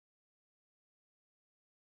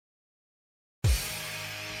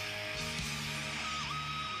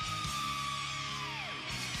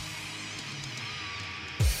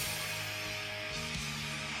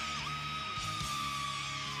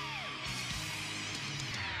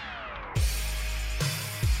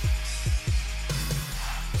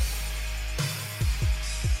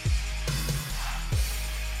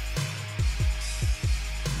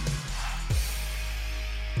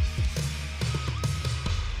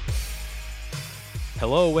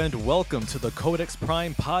Hello and welcome to the Codex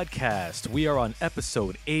Prime podcast. We are on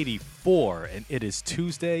episode 84 and it is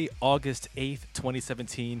Tuesday, August 8th,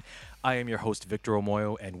 2017. I am your host, Victor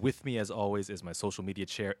Omoyo, and with me as always is my social media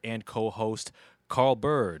chair and co-host, Carl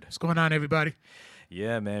Bird. What's going on, everybody?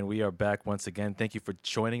 Yeah, man, we are back once again. Thank you for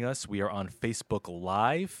joining us. We are on Facebook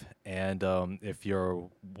Live, and if you're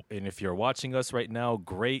watching us right now,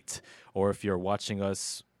 great. Or if you're watching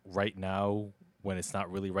us right now, when it's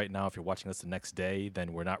not really right now, if you're watching us the next day,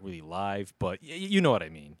 then we're not really live. But you know what I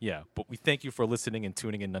mean, yeah. But we thank you for listening and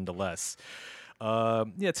tuning in nonetheless.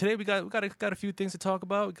 Today we got a few things to talk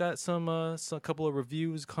about. We got some couple of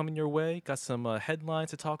reviews coming your way. Got some headlines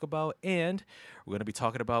to talk about, and we're gonna be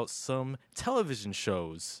talking about some television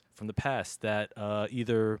shows from the past that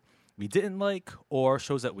either we didn't like or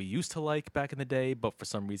shows that we used to like back in the day, but for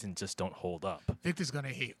some reason just don't hold up. Victor's gonna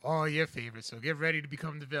hate all your favorites, so get ready to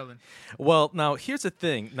become the villain. Well, now here's the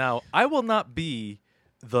thing. Now I will not be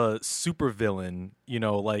the super villain,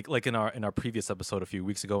 like in our previous episode a few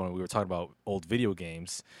weeks ago when we were talking about old video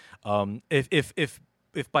games.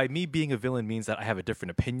 If by me being a villain means that I have a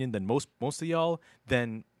different opinion than most of y'all,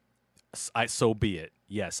 then so be it.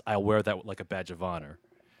 Yes, I'll wear that like a badge of honor.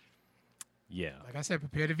 Yeah. Like I said,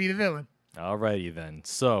 prepare to be the villain. Alrighty then.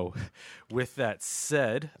 So, with that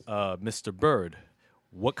said, Mr. Bird,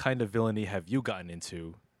 what kind of villainy have you gotten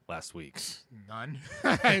into last week? None.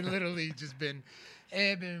 I literally just been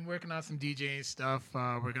working on some DJing stuff,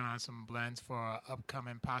 working on some blends for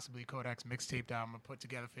upcoming possibly Codex mixtape that I'm gonna put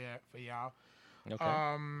together for y'all.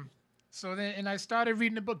 Okay. So then I started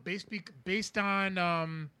reading the book based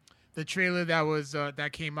on the trailer that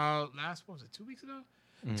came out last, what was it, 2 weeks ago?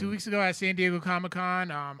 2 weeks ago at San Diego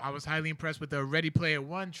Comic-Con. I was highly impressed with the Ready Player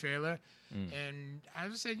One trailer. And I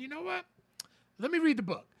just said, you know what? Let me read the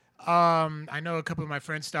book. I know a couple of my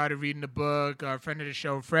friends started reading the book. A friend of the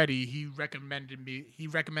show, Freddie, he recommended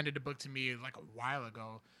the book to me like a while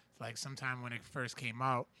ago, like sometime when it first came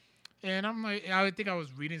out. And I'm like, I think I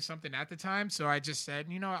was reading something at the time, so I just said,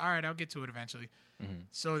 all right, I'll get to it eventually.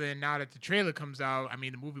 So then now that the trailer comes out, I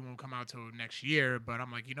mean, the movie won't come out till next year, but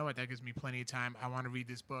I'm like, you know what? That gives me plenty of time. I want to read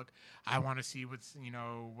this book. I want to see what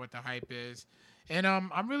the hype is. And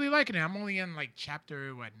I'm really liking it. I'm only in like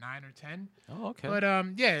chapter 9 or 10. Oh, okay. But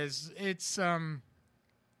it's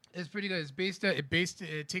pretty good.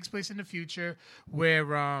 It takes place in the future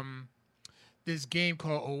where this game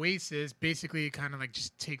called Oasis basically kind of like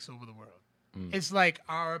just takes over the world. It's like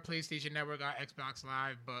our PlayStation Network, our Xbox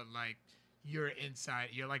Live, but like you're inside.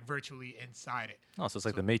 You're like virtually inside it. Oh, so it's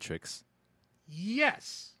like The Matrix.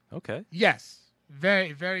 Yes. Okay. Yes.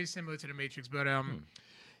 Very, very similar to The Matrix, but and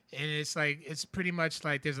it's like it's pretty much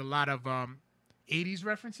like there's a lot of 80s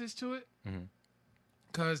references to it.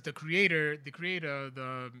 Because the creator,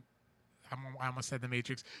 I almost said The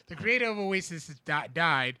Matrix. The creator of Oasis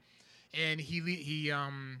died, and he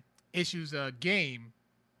issues a game,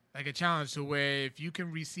 like a challenge, to where if you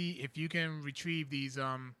can retrieve these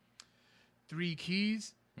 3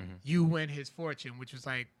 keys, you win his fortune, which was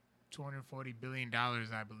like $240 billion,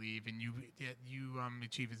 I believe, and you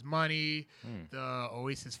achieve his money, the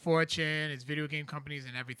Oasis fortune, his video game companies,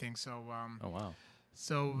 and everything. So oh wow.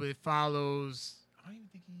 So it follows. I don't even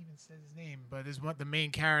think he even says his name, but there's the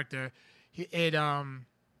main character. It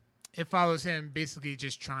follows him basically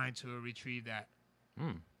just trying to retrieve that.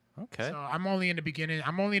 Okay. So I'm only in the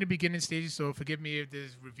beginning stages, so forgive me if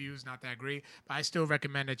this review's not that great, but I still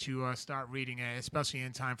recommend that you start reading it, especially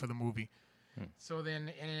in time for the movie. So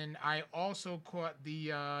then, and I also caught the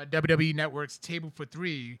WWE Network's Table for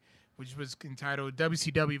Three, which was entitled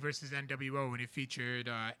WCW versus NWO, and it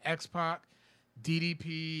featured X-Pac,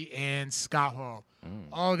 DDP, and Scott Hall.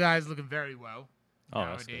 All guys looking very well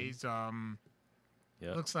nowadays.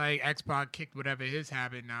 Looks like X-Pac kicked whatever his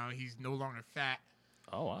habit now. He's no longer fat.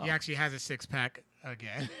 Oh, wow. He actually has a 6-pack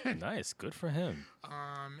again. Nice. Good for him.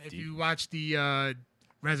 If you watch the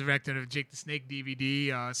Resurrected of Jake the Snake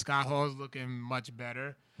DVD, Scott Hall's looking much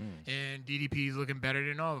better, and DDP's looking better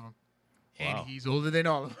than all of them. And he's older than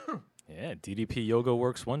all of them. Yeah, DDP Yoga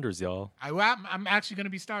works wonders, y'all. I'm actually going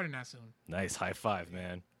to be starting that soon. Nice. High five,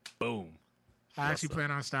 man. Boom. I actually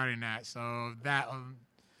plan on starting that.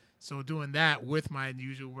 So doing that with my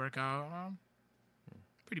usual workout,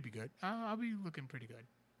 pretty good. I'll be looking pretty good.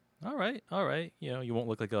 All right. You won't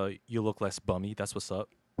look you look less bummy. That's what's up.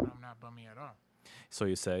 I'm not bummy at all. So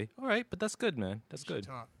you say, all right, but that's good, man. That's good.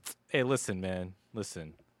 Talk. Hey, listen, man.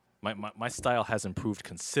 Listen. My style has improved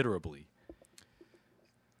considerably.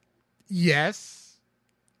 Yes,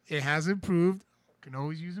 it has improved. Can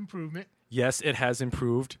always use improvement. Yes, it has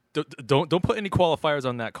improved. Don't put any qualifiers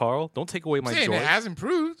on that, Carl. Don't take away my joy. It has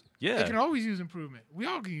improved. Yeah, They can always use improvement. We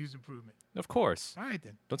all can use improvement. of course. All right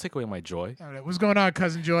then. Don't take away my joy. All right. What's going on,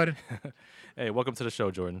 cousin Jordan? Hey, welcome to the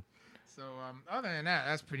show, Jordan. So other than that,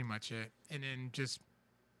 that's pretty much it. And then just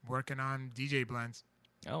working on DJ blends.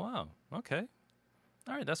 Oh wow. Okay.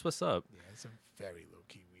 All right, that's what's up. Yeah, it's a very low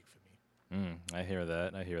key week for me. I hear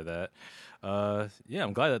that. Yeah,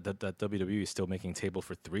 I'm glad that WWE is still making Table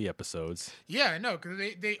for 3 episodes. Yeah, I know, because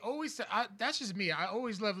they always, that's just me. I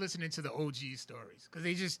always love listening to the OG stories because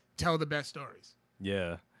they just tell the best stories.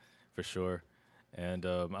 Yeah, for sure. And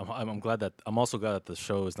I'm also glad that the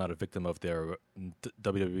show is not a victim of their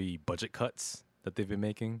WWE budget cuts that they've been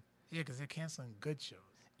making. Yeah, because they're canceling good shows.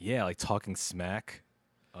 Yeah, like Talking Smack.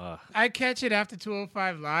 I catch it after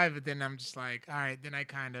 205 Live, but then I'm just like, all right, then I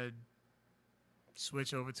kind of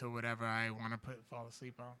switch over to whatever I want to fall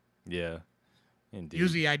asleep on. Yeah, indeed.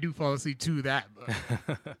 Usually I do fall asleep to that, but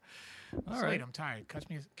All it's right. late, I'm tired. Cut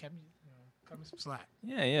me some slack.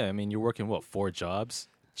 Yeah. I mean, you're working, 4 jobs?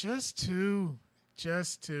 Just two.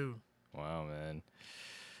 Wow, man.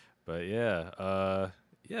 But yeah,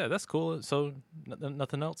 that's cool. So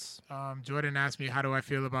nothing else? Jordan asked me, how do I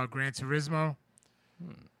feel about Gran Turismo?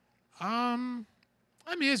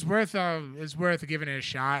 I mean, it's worth giving it a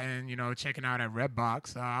shot and checking out at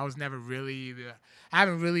Redbox. I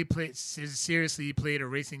haven't really seriously played a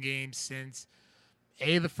racing game since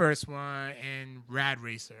the first one and Rad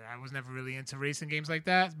Racer. I was never really into racing games like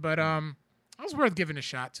that, but it was worth giving a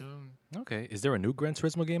shot to. Okay. Is there a new Gran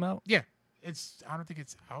Turismo game out? Yeah, I don't think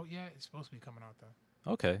it's out yet. It's supposed to be coming out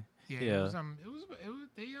though. Okay. Yeah. Yeah.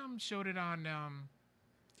 They showed it on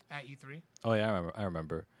at E3. Oh yeah, I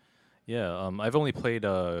remember. Yeah, I've only played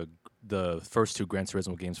the first 2 Gran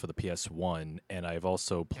Turismo games for the PS1, and I've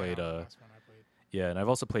also played That's one I played. yeah, and I've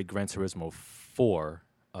also played Gran Turismo 4.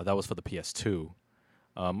 That was for the PS2.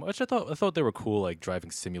 Which I thought they were cool, like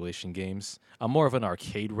driving simulation games. I'm more of an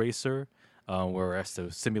arcade racer, whereas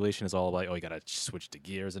the simulation is all about you gotta switch the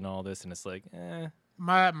gears and all this, and it's like, eh.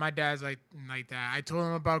 My dad's like that. I told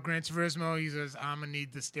him about Gran Turismo. He says, I'm gonna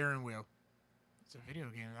need the steering wheel. It's a video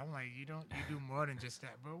game. I'm like, you do more than just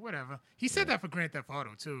that, but whatever. He said that for Grand Theft Auto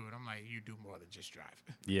too, and I'm like, you do more than just drive.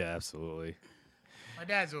 Yeah, absolutely. My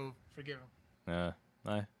dad's old. Forgive him.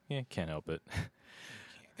 I can't help it.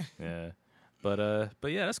 Yeah, but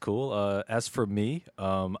yeah, that's cool. As for me,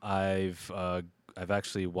 I've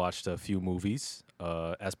actually watched a few movies.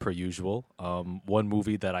 As per usual, one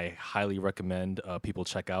movie that I highly recommend people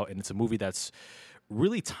check out, and it's a movie that's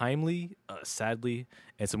really timely. Sadly,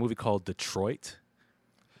 it's a movie called Detroit.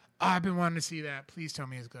 Oh, I've been wanting to see that. Please tell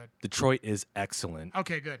me it's good. Detroit is excellent.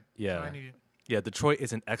 Okay, good. Yeah. So I need it. Yeah, Detroit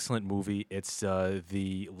is an excellent movie. It's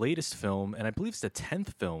the latest film, and I believe it's the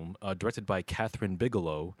 10th film, directed by Catherine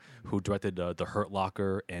Bigelow, who directed The Hurt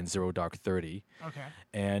Locker and Zero Dark 30. Okay.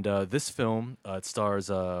 And this film, it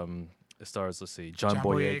stars, let's see, John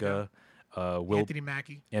Boyega, Anthony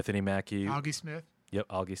Mackie, Augie Smith. Yep,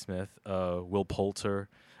 Augie Smith, Will Poulter.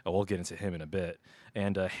 Oh, we'll get into him in a bit.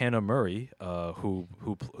 And Hannah Murray,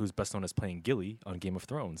 who's best known as playing Gilly on Game of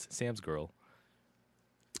Thrones, Sam's girl.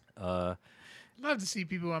 Love to see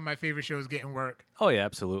people on my favorite shows getting work. Oh yeah,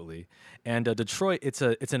 absolutely. And Detroit, it's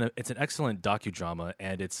an excellent docudrama,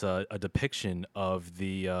 and it's a depiction of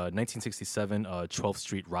the 1967 12th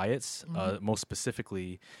Street riots, most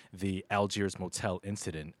specifically the Algiers Motel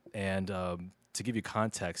incident. And to give you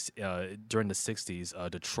context, during the 60s,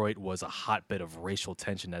 Detroit was a hotbed of racial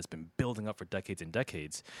tension that's been building up for decades and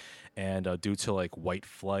decades, and due to like white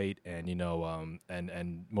flight and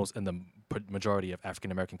the majority of African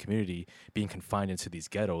American community being confined into these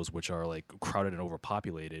ghettos, which are like crowded and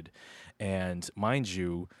overpopulated, and mind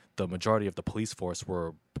you, the majority of the police force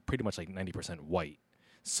were pretty much like 90% white.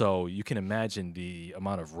 So you can imagine the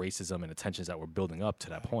amount of racism and tensions that were building up to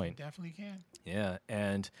that point. Definitely can. Yeah,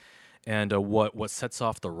 and what sets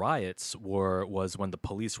off the riots was when the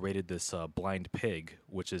police raided this Blind Pig,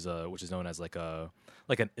 which is known as like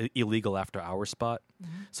an illegal after hour spot.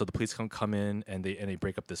 Mm-hmm. So the police come in and they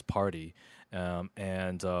break up this party,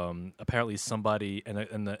 and apparently somebody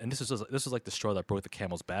and this was like the straw that broke the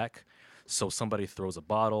camel's back. So somebody throws a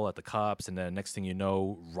bottle at the cops, and then next thing you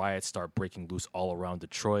know, riots start breaking loose all around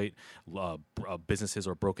Detroit. Businesses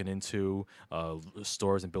are broken into,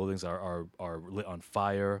 stores and buildings are lit on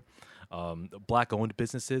fire. Black-owned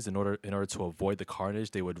businesses, in order to avoid the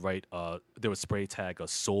carnage, they would spray tag a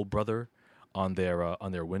Soul Brother on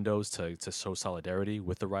their windows to show solidarity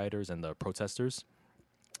with the rioters and the protesters.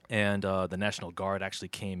 And the National Guard actually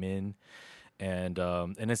came in. And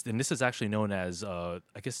this is actually known as, I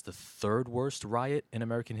guess, the third worst riot in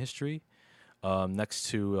American history, next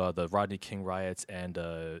to the Rodney King riots and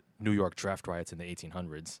New York draft riots in the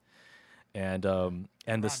 1800s. and this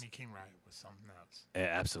Rodney King riot was something else.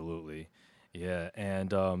 absolutely. Yeah, and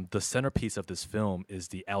the centerpiece of this film is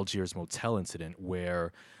the Algiers motel incident,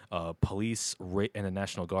 where police and the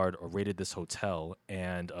National Guard raided this hotel,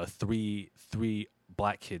 and three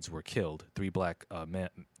black kids were killed. Three black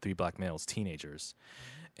males, teenagers.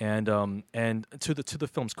 And to the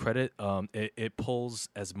film's credit, it pulls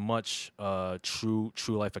as much true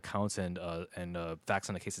life accounts and facts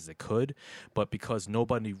on the case as it could, but because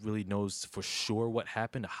nobody really knows for sure what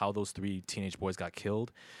happened, how those three teenage boys got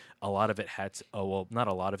killed, a lot of it had to, well, not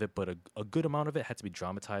a lot of it, but a good amount of it had to be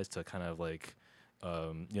dramatized to kind of like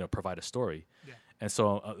provide a story. Yeah. And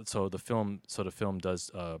so the film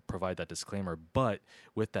does provide that disclaimer. But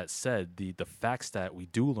with that said, the facts that we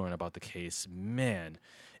do learn about the case, man,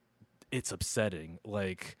 it's upsetting.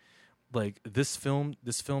 Like this film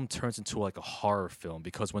turns into like a horror film,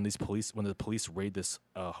 because when the police raid this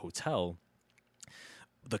hotel,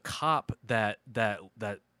 the cop that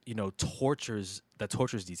tortures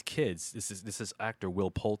these kids. This is actor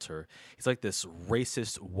Will Poulter. He's like this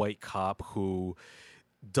racist white cop who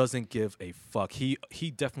doesn't give a fuck. He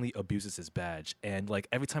definitely abuses his badge, and like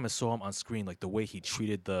every time I saw him on screen, like the way he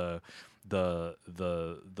treated the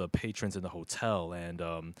patrons in the hotel,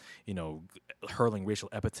 and hurling racial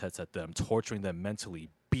epithets at them, torturing them mentally,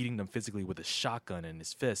 beating them physically with a shotgun in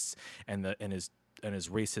his fists, and his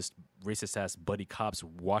racist ass buddy cops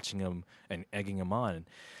watching him and egging him on.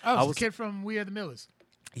 Oh, I was a kid from We Are the Millers.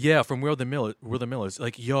 Yeah, from We're the Millers.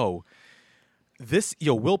 Like, Will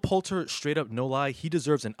Poulter, straight up, no lie, he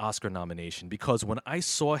deserves an Oscar nomination, because when I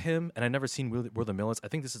saw him, and I never seen We're the Millers, I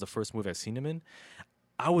think this is the first movie I've seen him in,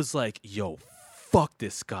 I was like, yo, fuck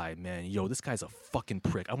this guy, man. Yo, this guy's a fucking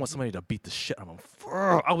prick. I want somebody to beat the shit out of him.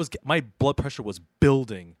 My blood pressure was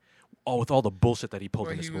building with all the bullshit that he pulled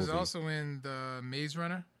in this movie. He was also in The Maze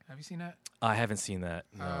Runner. Have you seen that? I haven't seen that.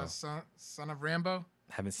 No. Son of Rambo.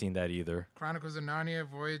 Haven't seen that either. Chronicles of Narnia,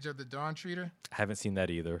 Voyage of the Dawn Treader. Haven't seen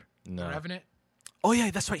that either. No. The Revenant. Oh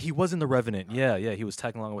yeah, that's right. He was in The Revenant. Yeah. He was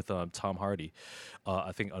tagging along with Tom Hardy.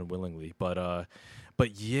 I think unwillingly, but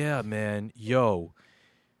yeah, man. Yo,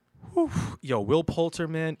 Will Poulter,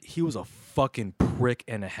 man, he was a fucking prick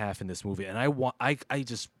and a half in this movie, and I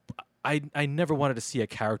never wanted to see a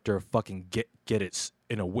character fucking get it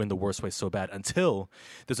in the worst way so bad, until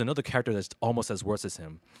there's another character that's almost as worse as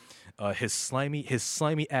him. His slimy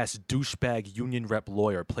ass douchebag union rep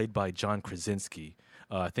lawyer, played by John Krasinski.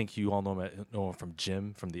 I think you all know him from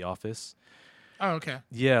Jim from The Office. Oh, okay.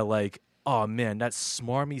 Yeah, like, oh man, that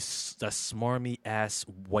smarmy ass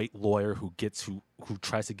white lawyer who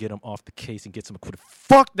tries to get him off the case and gets him acquitted.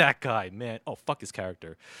 Fuck that guy, man. Oh, fuck his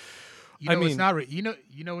character. It's not you know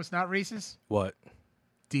what's not racist? What?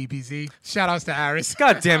 DBZ. Shout outs to Aris.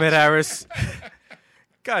 God damn it, Aris.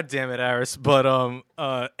 God damn it, Aris. But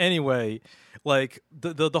anyway, like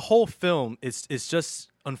the whole film is just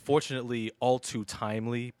unfortunately all too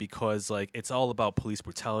timely, because like it's all about police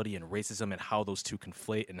brutality and racism and how those two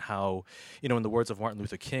conflate, and how, in the words of Martin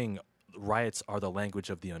Luther King, riots are the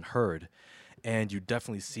language of the unheard. And you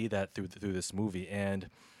definitely see that through this movie.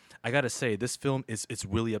 And I gotta say, this film it's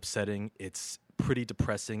really upsetting. It's pretty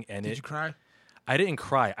depressing. And Did you cry? I didn't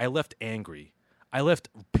cry. I left angry. I left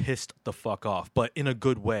pissed the fuck off, but in a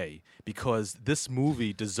good way, because this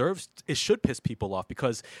movie should piss people off,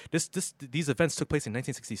 because these events took place in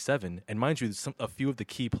 1967, and mind you, a few of the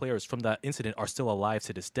key players from that incident are still alive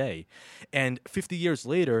to this day, and 50 years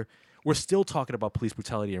later, we're still talking about police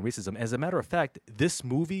brutality and racism. As a matter of fact, this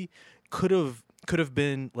movie could have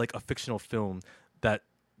been like a fictional film that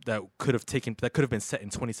could have been set in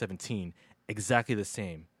 2017, exactly the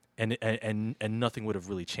same. And nothing would have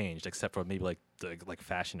really changed, except for maybe like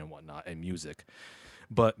fashion and whatnot and music.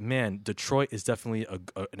 But man, Detroit is definitely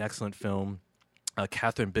an excellent film.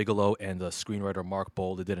 Catherine Bigelow and the screenwriter Mark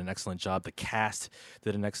Bold did an excellent job. The cast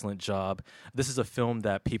did an excellent job. This is a film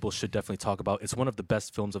that people should definitely talk about. It's one of the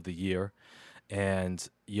best films of the year. And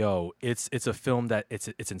it's a film that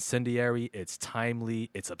it's incendiary, it's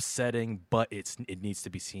timely, it's upsetting, but it needs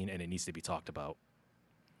to be seen and it needs to be talked about.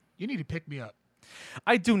 You need to pick me up.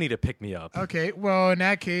 I do need to pick me up. Okay, well, in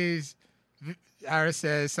that case, Iris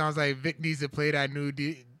says, sounds like Vic needs to play that new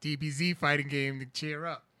DBZ fighting game to cheer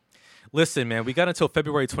up. Listen, man, we got until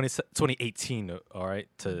February 2018, all right?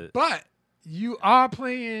 But you are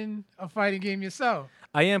playing a fighting game yourself.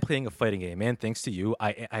 I am playing a fighting game, man, thanks to you.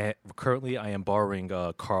 I currently am borrowing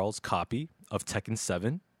Carl's copy of Tekken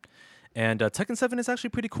 7. And Tekken 7 is actually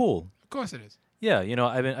pretty cool. Of course it is. Yeah,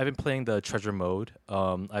 I've been playing the treasure mode.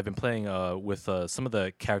 I've been playing with some of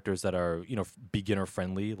the characters that are beginner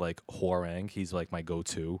friendly, like Huarang. He's like my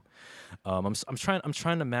go-to. I'm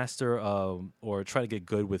trying to master or try to get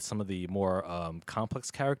good with some of the more complex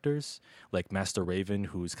characters, like Master Raven,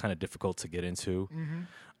 who's kind of difficult to get into.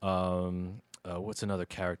 What's another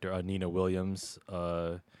character? Nina Williams,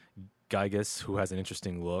 Gygus, who has an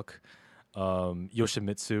interesting look.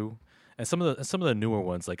 Yoshimitsu, and some of the newer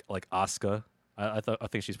ones like Asuka. I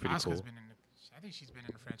think she's pretty cool. I think she's been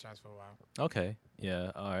in the franchise for a while. Okay, yeah,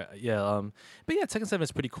 all right, yeah. But yeah, Tekken 7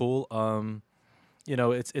 is pretty cool.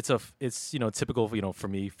 It's typical for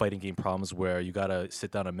me fighting game problems where you gotta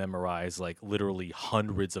sit down and memorize like literally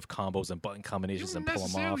hundreds of combos and button combinations and pull them off.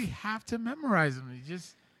 You don't necessarily have to memorize them. You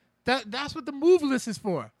just that's what the move list is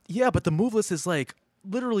for. Yeah, but the move list is like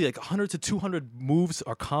literally like 100 to 200 moves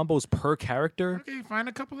or combos per character. Okay, find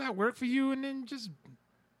a couple that work for you, and then just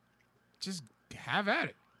have at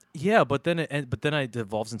it. Yeah, but then it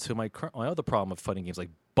devolves into my other problem of fighting games, like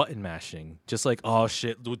button mashing. Just like, oh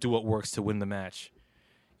shit, do what works to win the match.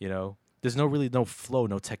 There's no flow,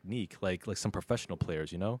 no technique like some professional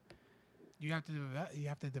players. You have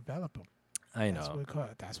to develop them. I know.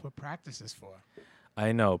 That's what practice is for.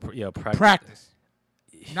 I know. Yeah, practice.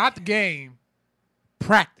 Not the game.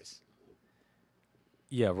 Practice.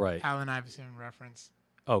 Yeah, right. Allen Iverson reference.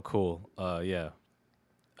 Oh, cool. Yeah.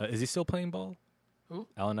 Is he still playing ball? Who?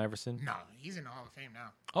 Allen Iverson? No, he's in the Hall of Fame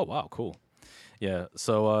now. Oh, wow, cool. Yeah,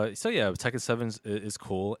 so yeah, Tekken 7 is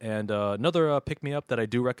cool. And another pick-me-up that I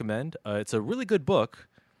do recommend, it's a really good book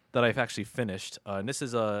that I've actually finished. And this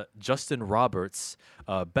is Justin Roberts'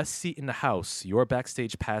 Best Seat in the House, Your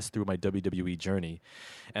Backstage Pass Through My WWE Journey.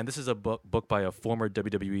 And this is a book by a former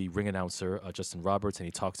WWE ring announcer, Justin Roberts, and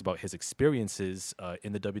he talks about his experiences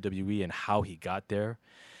in the WWE and how he got there.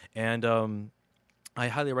 And I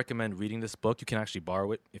highly recommend reading this book. You can actually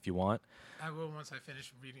borrow it if you want. I will once I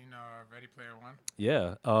finish reading Ready Player One.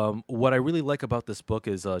 Yeah. What I really like about this book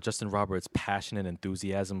is Justin Roberts' passion and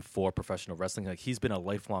enthusiasm for professional wrestling. Like he's been a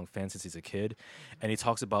lifelong fan since he's a kid, and he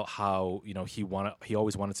talks about how he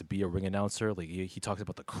always wanted to be a ring announcer. Like he talks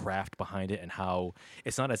about the craft behind it and how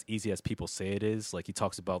it's not as easy as people say it is. Like he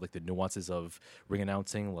talks about like the nuances of ring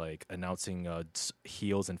announcing, like announcing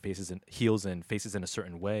heels and faces in a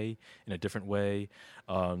certain way, in a different way,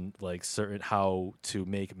 like certain how to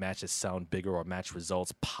make matches sound bigger or match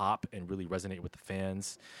results pop and really resonate with the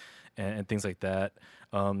fans and things like that.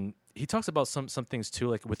 He talks about some things too,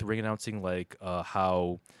 like with ring announcing, like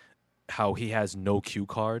how he has no cue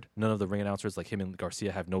card. None of the ring announcers, like him and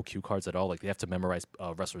Garcia, have no cue cards at all. Like they have to memorize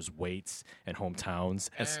wrestlers' weights and hometowns.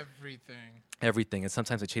 Everything. And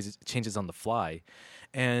sometimes it changes on the fly.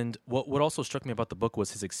 And what also struck me about the book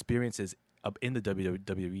was his experiences in the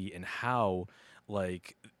WWE and how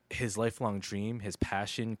like his lifelong dream, his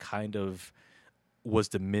passion kind of was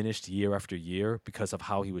diminished year after year because of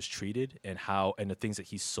how he was treated and the things that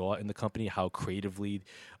he saw in the company, how creatively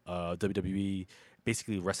WWE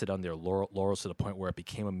basically rested on their laurels to the point where it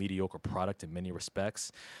became a mediocre product in many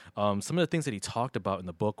respects. Some of the things that he talked about in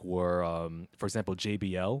the book were, for example,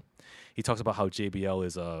 JBL. He talks about how JBL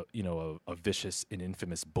is a vicious and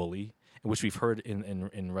infamous bully, which we've heard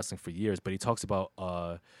in wrestling for years. But he talks about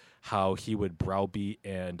how he would browbeat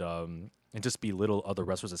and just belittle other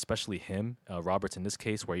wrestlers, especially him, Roberts in this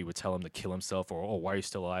case, where he would tell him to kill himself or, oh, why are you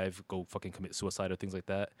still alive? Go fucking commit suicide or things like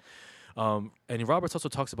that. And Roberts also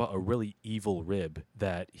talks about a really evil rib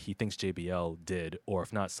that he thinks JBL did, or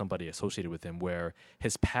if not, somebody associated with him, where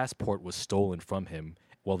his passport was stolen from him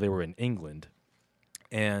while they were in England.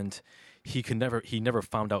 And he never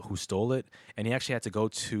found out who stole it, and he actually had to go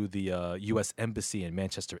to the U.S. Embassy in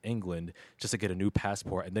Manchester, England, just to get a new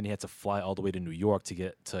passport, and then he had to fly all the way to New York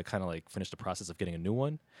to kind of like finish the process of getting a new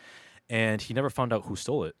one, and he never found out who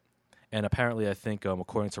stole it. And apparently, I think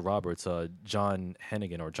according to Roberts, John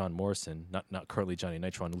Hennigan or John Morrison, not currently Johnny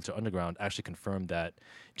Nitro on Lucha Underground, actually confirmed that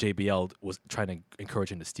JBL was trying to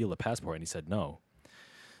encourage him to steal the passport, and he said no.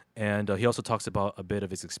 And he also talks about a bit of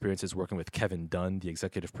his experiences working with Kevin Dunn, the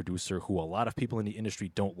executive producer, who a lot of people in the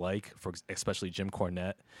industry don't like, especially Jim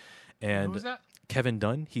Cornette. And who was that? Kevin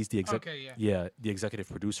Dunn, he's the the executive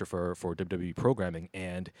producer for WWE programming.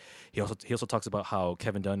 And he also talks about how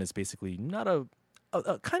Kevin Dunn is basically not a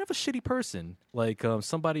kind of a shitty person, like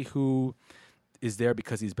somebody who is there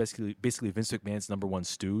because he's basically Vince McMahon's number one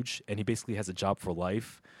stooge, and he basically has a job for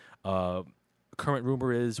life. Current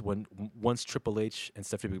rumor is once Triple H and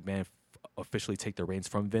Stephanie McMahon officially take the reins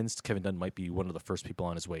from Vince, Kevin Dunn might be one of the first people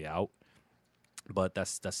on his way out. But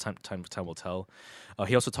that's time will tell.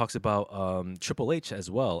 He also talks about Triple H as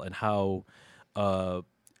well, and how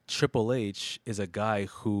Triple H is a guy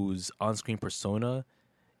whose on-screen persona,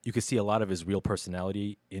 you can see a lot of his real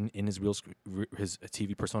personality in his his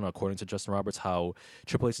TV persona, according to Justin Roberts. How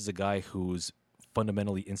Triple H is a guy who's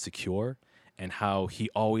fundamentally insecure, and how he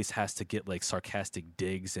always has to get like sarcastic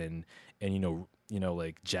digs and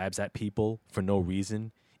like jabs at people for no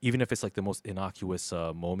reason, even if it's like the most innocuous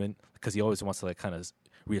moment, because he always wants to like kind of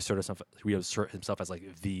reassert himself as like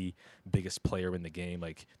the biggest player in the game,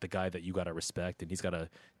 like the guy that you got to respect, and he's got to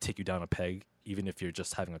take you down a peg, even if you're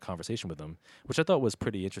just having a conversation with him, which I thought was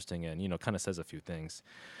pretty interesting and kind of says a few things.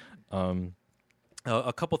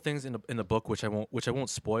 A couple things in the book which I won't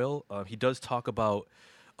spoil. He does talk about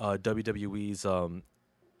WWE's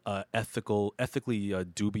ethically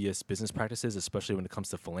dubious business practices, especially when it comes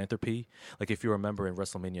to philanthropy. Like if you remember in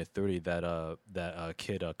WrestleMania 30, that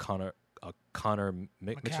kid Connor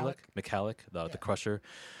McCallick, the Crusher.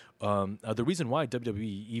 The reason why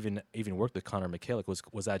WWE even worked with Connor McCallick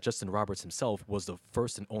was that Justin Roberts himself was the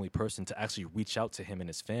first and only person to actually reach out to him and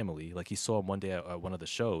his family. Like he saw him one day at one of the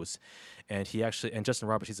shows, and Justin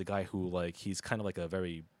Roberts, he's a guy who like he's kind of like a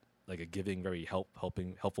very like a giving, very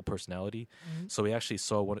helpful personality. Mm-hmm. So he actually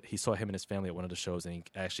saw him and his family at one of the shows, and he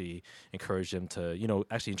actually encouraged him to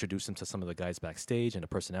actually introduce him to some of the guys backstage and the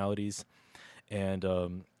personalities. And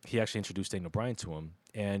he actually introduced Daniel Bryan to him.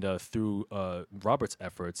 And through Robert's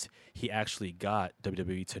efforts, he actually got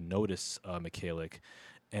WWE to notice McCallick.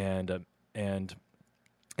 And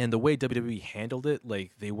the way WWE handled it,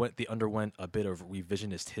 like they underwent a bit of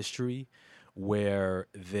revisionist history, where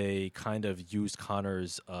they kind of used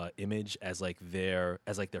Connor's image as their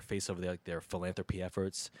face of their philanthropy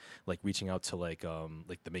efforts, like reaching out to like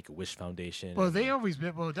the Make-A-Wish Foundation. Well,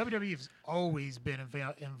 WWE's always been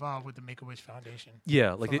involved with the Make-A-Wish Foundation.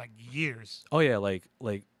 Yeah, for years. Oh yeah, like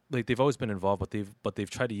they've always been involved, but they've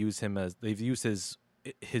tried to use him as they've used his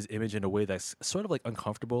image in a way that's sort of like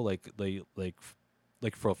uncomfortable, like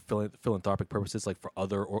for philanthropic purposes, like for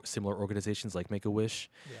other similar organizations like Make-A-Wish.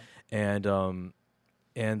 Yeah. And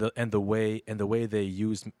the way they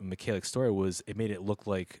used McCallick's story was it made it look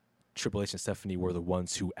like Triple H and Stephanie were the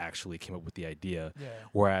ones who actually came up with the idea,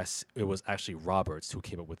 whereas it was actually Roberts who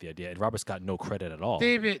came up with the idea, and Roberts got no credit at all.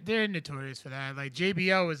 They're notorious for that. Like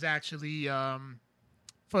JBL was actually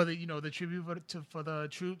for the tribute for the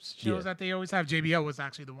troops shows that they always have. JBL was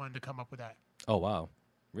actually the one to come up with that. Oh wow,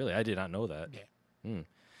 really? I did not know that. Yeah.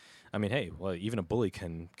 I mean, hey, well, even a bully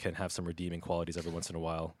can have some redeeming qualities every once in a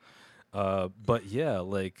while. But yeah,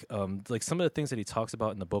 like some of the things that he talks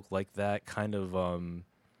about in the book, like that kind of,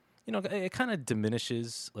 it kind of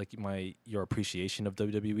diminishes like your appreciation of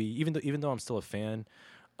WWE. Even though I'm still a fan,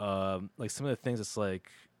 like some of the things, it's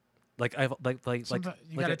like I've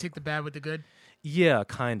you gotta take the bad with the good. Yeah,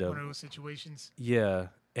 kind of. One of those situations. Yeah,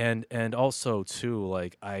 and also too,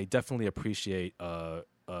 like I definitely appreciate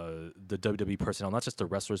the WWE personnel, not just the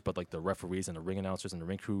wrestlers, but like the referees and the ring announcers and the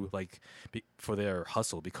ring crew, like for their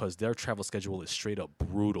hustle, because their travel schedule is straight up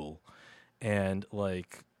brutal, and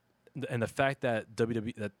the fact that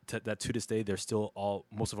WWE that to this day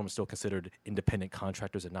most of them are still considered independent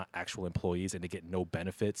contractors and not actual employees, and they get no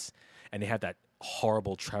benefits, and they have that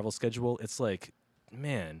horrible travel schedule. It's like,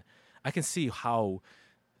 man, I can see how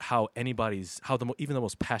even the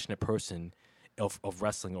most passionate person of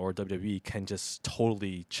wrestling or WWE can just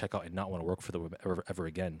totally check out and not want to work for them ever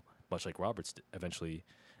again, much like Roberts eventually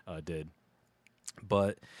did.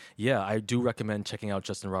 But yeah, I do recommend checking out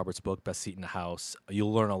Justin Roberts' book, Best Seat in the House.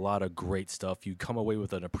 You'll learn a lot of great stuff. You come away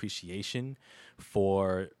with an appreciation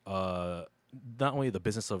for not only the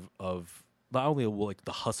business of not only like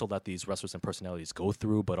the hustle that these wrestlers and personalities go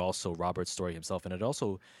through, but also Robert's story himself. And it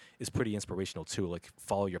also is pretty inspirational too. Like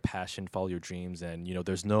follow your passion, follow your dreams, and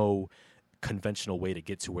there's no conventional way to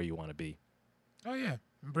get to where you want to be. Oh yeah,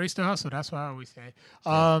 embrace the hustle. That's what I always say.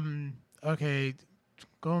 Okay,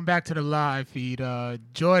 going back to the live feed.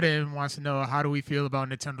 Jordan wants to know, how do we feel about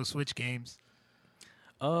Nintendo Switch games?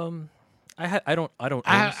 I don't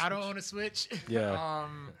own a Switch. Yeah.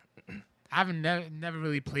 I haven't never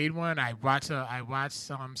really played one. I watched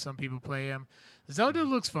some people play them. Zelda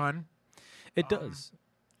looks fun. It does.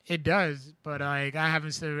 It does, but like I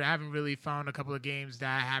haven't really found a couple of games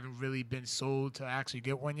that I haven't really been sold to actually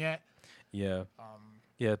get one yet. Yeah.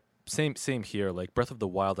 Yeah. Same here. Like Breath of the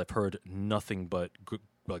Wild, I've heard nothing but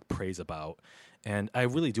like praise about, and I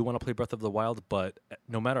really do want to play Breath of the Wild. But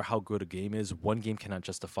no matter how good a game is, one game cannot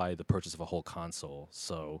justify the purchase of a whole console.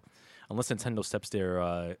 So unless Nintendo steps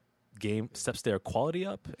their quality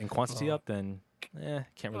up and quantity up, then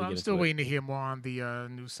can't really get I'm still waiting to hear more on the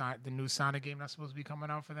new Sonic game that's supposed to be coming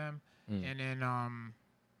out for them. And then I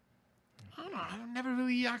don't know, I've never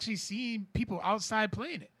really actually seen people outside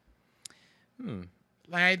playing it.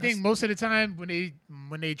 Like I think most of the time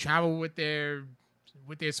when they travel with their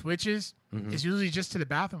switches, it's usually just to the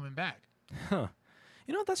bathroom and back. Huh.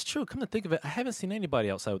 You know, that's true. Come to think of it, I haven't seen anybody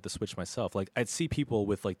outside with the Switch myself. Like, I'd see people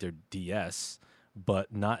with, like, their DS,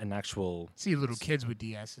 but not an actual... See little kids with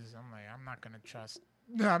DSs. I'm like, I'm not going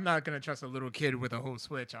to trust a little kid with a whole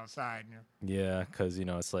Switch outside. You know? Yeah, because, you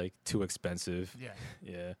know, it's, like, too expensive. Yeah.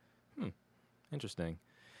 Yeah. Interesting.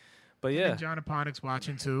 But, And yeah. then John Aponic's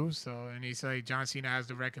watching, too. So, and he's like, John Cena has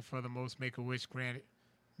the record for the most Make-A-Wish granted.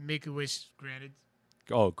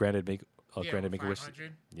 Oh, granted Yeah, granted Make-A-Wish.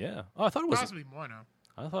 500. Yeah. Oh, I thought it was... Possibly more now.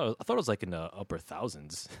 I thought it was like in the upper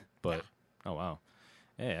thousands, but oh wow,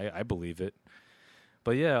 hey, I believe it.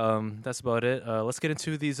 But yeah, that's about it. Let's get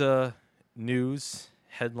into these news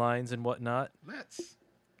headlines and whatnot. Let's.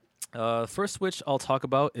 First, which I'll talk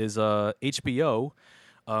about is HBO.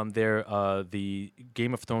 They're the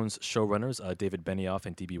Game of Thrones showrunners, David Benioff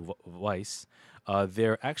and D.B. Weiss.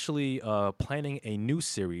 They're actually planning a new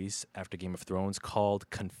series after Game of Thrones called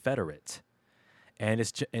Confederate. And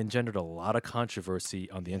it's engendered a lot of controversy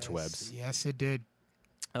on the interwebs. Yes, it did.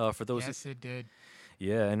 For those, it did.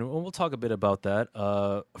 Yeah, and we'll talk a bit about that.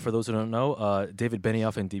 For those who don't know, David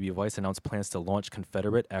Benioff and D.B. Weiss announced plans to launch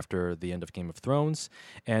Confederate after the end of Game of Thrones.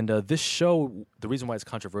 And this show, the reason why it's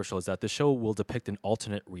controversial is that this show will depict an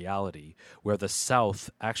alternate reality where the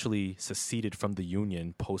South actually seceded from the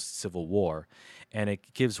Union post-Civil War. And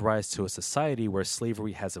it gives rise to a society where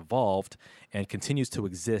slavery has evolved and continues to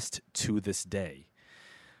exist to this day.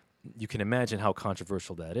 You can imagine how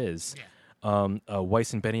controversial that is. Yeah.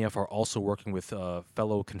 Weiss and Benioff are also working with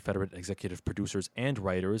fellow Confederate executive producers and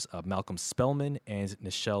writers, Malcolm Spellman and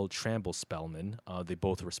Nichelle Tramble Spellman. They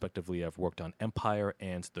both respectively have worked on Empire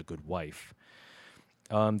and The Good Wife.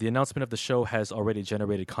 The announcement of the show has already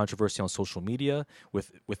generated controversy on social media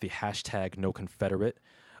with the hashtag #NoConfederate,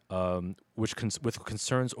 with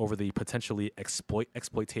concerns over the potentially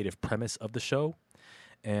exploitative premise of the show.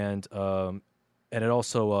 And it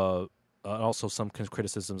also some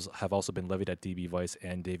criticisms have also been levied at D.B. Weiss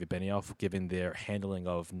and David Benioff, given their handling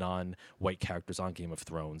of non-white characters on Game of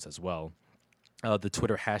Thrones as well. The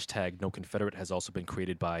Twitter hashtag #NoConfederate has also been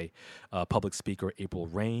created by public speaker April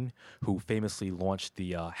Reign, who famously launched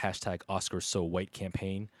the hashtag #OscarsSoWhite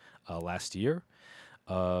campaign last year.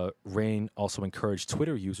 Reign also encouraged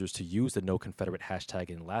Twitter users to use the #NoConfederate hashtag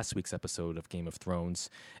in last week's episode of Game of Thrones,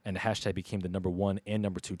 and the hashtag became the #1 and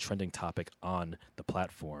 #2 trending topic on the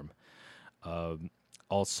platform.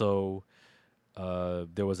 Also,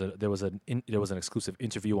 there was an exclusive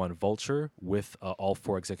interview on Vulture with all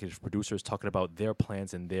four executive producers talking about their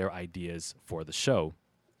plans and their ideas for the show.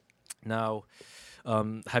 Now,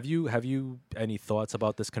 have you any thoughts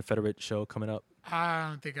about this Confederate show coming up? I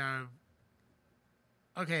don't think I.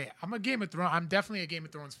 Okay, I'm definitely a Game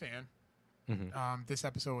of Thrones fan. Mm-hmm. This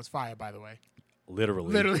episode was fire, by the way.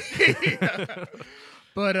 Literally.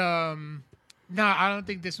 But no, I don't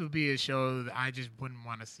think this would be a show that I just wouldn't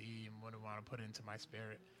want to see and wouldn't want to put into my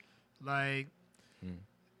spirit. Like,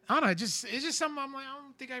 I don't know, it's just something I'm like, I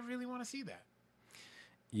don't think I really want to see that.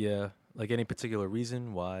 Yeah, like any particular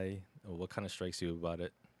reason why, or what kind of strikes you about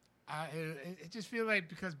it? It just feel like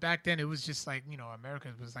because back then it was just like, you know, America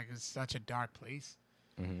was like such a dark place.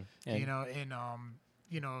 Mm-hmm. You know, and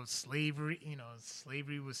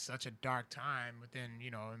slavery was such a dark time within,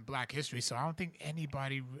 you know, in Black history. So I don't think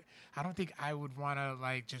I would want to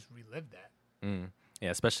like just relive that.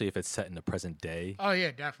 Yeah, especially if it's set in the present day. Oh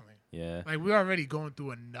yeah, definitely. Yeah, like we're already going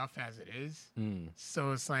through enough as it is.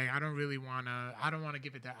 So it's like I don't want to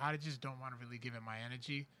give it that. I just don't want to really give it my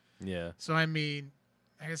energy. Yeah. So I mean,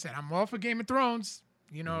 like I said, I'm all for Game of Thrones.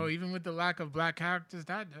 You know, even with the lack of black characters,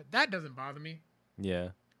 that doesn't bother me. Yeah.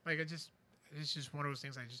 Like it's just one of those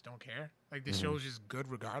things I just don't care. Like the show's just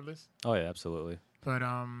good regardless. Oh yeah, absolutely. But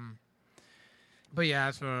yeah,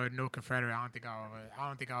 as for #NoConfederate, I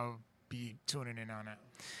don't think I'll be tuning in on that.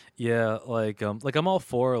 Yeah, like I'm all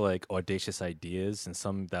for like audacious ideas and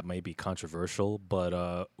some that might be controversial,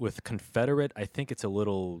 but with Confederate, I think it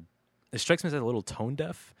strikes me as a little tone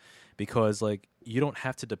deaf, because like you don't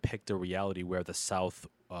have to depict a reality where the South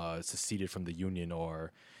seceded from the Union,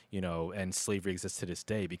 or you know, and slavery exists to this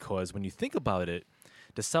day, because when you think about it,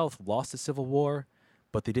 the South lost the Civil War,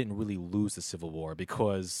 but they didn't really lose the Civil War,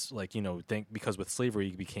 because like, you know, because with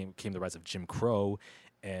slavery came the rise of Jim Crow,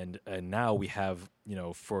 and now we have, you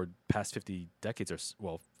know, for past 50 decades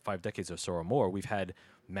 5 decades or so or more, we've had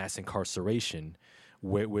mass incarceration,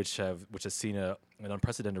 which has seen an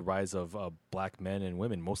unprecedented rise of black men and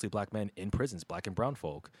women, mostly black men in prisons, black and brown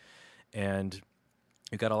folk. And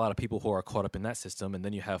You got a lot of people who are caught up in that system, and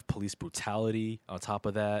then you have police brutality on top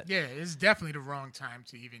of that. Yeah, it's definitely the wrong time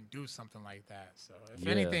to even do something like that. So if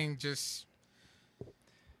anything, just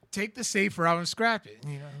take the safe route and scrap it.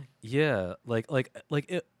 You know. Yeah,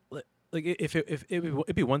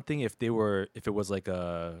 it'd be one thing if it was like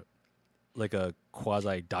a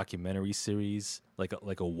quasi documentary series, like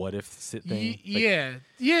a what if thing.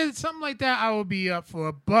 Yeah, something like that I would be up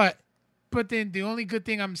for. But then the only good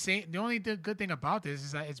thing good thing about this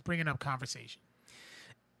is that it's bringing up conversation.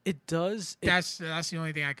 It does. That's the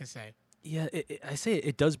only thing I can say. Yeah, I say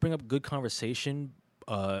it does bring up good conversation,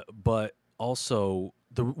 but also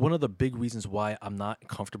one of the big reasons why I'm not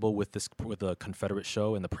comfortable with the Confederate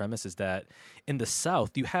show and the premise is that in the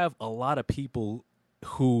South you have a lot of people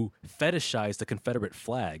who fetishize the Confederate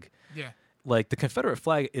flag. Yeah. Like the Confederate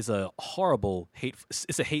flag is a horrible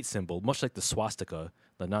it's a hate symbol, much like the swastika,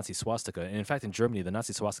 the Nazi swastika. And in fact, in Germany, the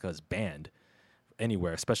Nazi swastika is banned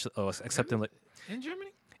anywhere, especially except in Germany.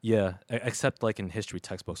 Yeah, except like in history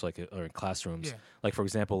textbooks, or in classrooms. Yeah. Like for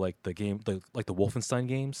example, like the Wolfenstein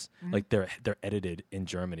games, like they're edited in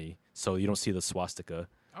Germany, so you don't see the swastika.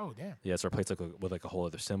 Oh damn. Yeah, it's replaced with a whole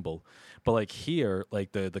other symbol. But like here,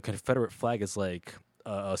 like the Confederate flag is like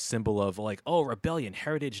a symbol of like, oh, rebellion,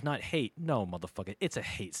 heritage, not hate. No, motherfucker, it's a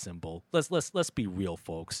hate symbol. Let's be real,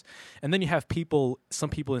 folks. And then you have some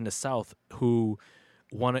people in the South who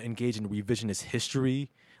want to engage in revisionist history,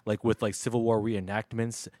 like with like Civil War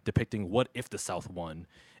reenactments depicting what if the South won.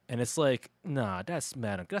 And it's like, nah, that's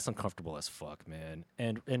uncomfortable as fuck, man.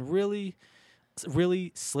 And really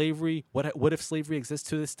slavery, what if slavery exists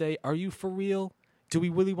to this day? Are you for real? Do we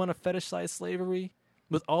really want to fetishize slavery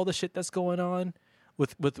with all the shit that's going on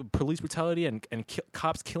with police brutality and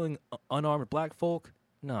cops killing unarmed black folk?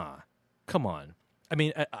 Nah, come on. I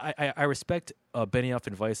mean, I respect Benioff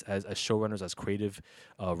and Weiss as showrunners, as creative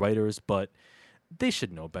writers, but they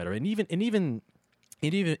should know better. And even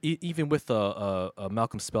with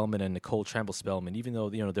Malcolm Spellman and Nicole Tramble Spellman, even though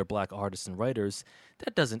they're black artists and writers,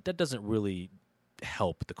 that doesn't really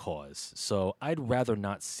help the cause. So I'd rather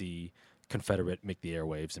not see Confederate make the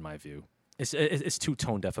airwaves. In my view, it's too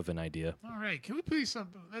tone deaf of an idea. All right, can we please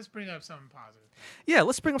let's bring up something positive. Yeah,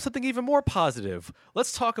 let's bring up something even more positive.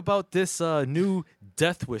 Let's talk about this new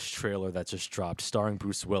Death Wish trailer that just dropped, starring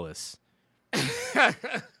Bruce Willis,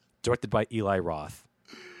 directed by Eli Roth.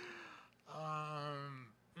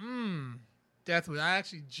 Death Wish. I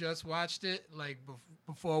actually just watched it like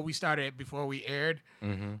before we aired.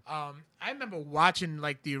 Mm-hmm. I remember watching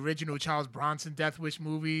like the original Charles Bronson Death Wish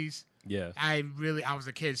movies. Yeah. I was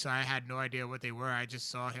a kid, so I had no idea what they were. I just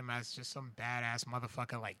saw him as just some badass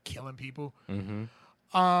motherfucker like killing people.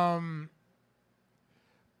 Mm-hmm.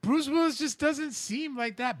 Bruce Willis just doesn't seem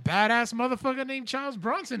like that badass motherfucker named Charles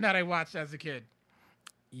Bronson that I watched as a kid.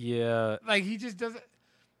 Yeah. Like he just doesn't.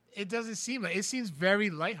 It doesn't seem like it seems very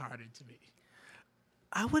lighthearted to me.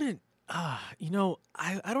 I wouldn't. I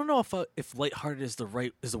don't know if lighthearted is the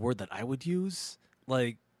word that I would use.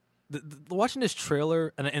 Like watching this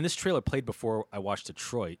trailer, and this trailer played before I watched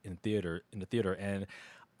Detroit in the theater, and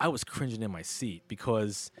I was cringing in my seat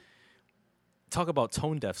because talk about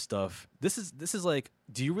tone deaf stuff. This is like,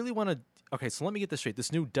 do you really want to? Okay, so let me get this straight.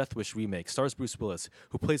 This new Death Wish remake stars Bruce Willis,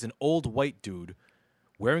 who plays an old white dude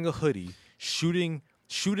wearing a hoodie, shooting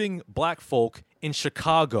black folk in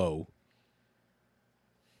Chicago.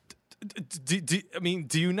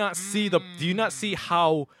 Do you not see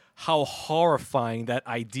how horrifying that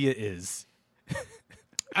idea is?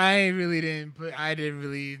 I didn't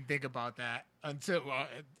really think about that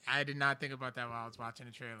I did not think about that while I was watching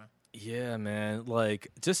the trailer. Yeah, man. Like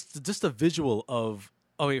just a visual of,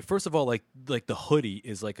 okay, first of all, like the hoodie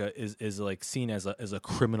is like seen as a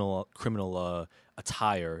criminal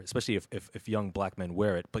attire, especially if young black men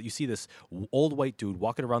wear it. But you see this old white dude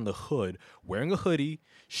walking around the hood wearing a hoodie,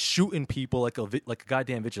 shooting people like a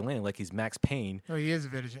goddamn vigilante, like he's Max Payne. Oh, he is a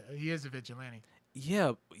vigilante.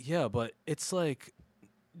 Yeah, but it's like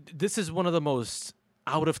this is one of the most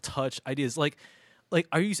out of touch ideas. Like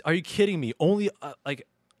are you kidding me? Only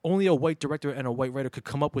a white director and a white writer could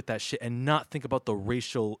come up with that shit and not think about the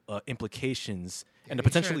racial implications and the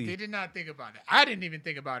potentially. They did not think about it. I didn't even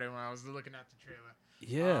think about it when I was looking at the trailer.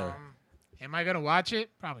 Yeah. Am I gonna watch it?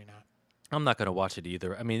 Probably not. I'm not gonna watch it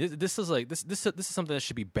either. I mean, this is something that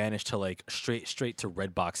should be banished to like straight to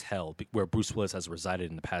Redbox hell, where Bruce Willis has resided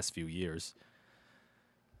in the past few years.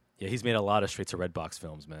 Yeah, he's made a lot of straight to Redbox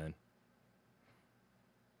films, man.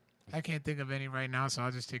 I can't think of any right now, so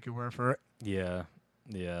I'll just take your word for it. Yeah,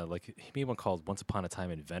 like he made one called Once Upon a Time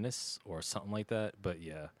in Venice or something like that. But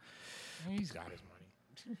yeah, he's got his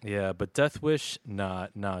money. Yeah, but Death Wish, nah,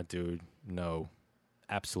 dude, no,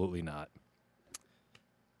 absolutely not.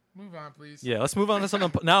 Move on, please. Yeah, let's move on to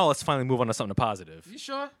something. Now let's finally move on to something positive. You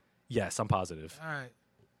sure? Yes, I'm positive. All right.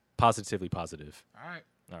 Positively positive. All right.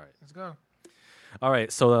 All right. Let's go. All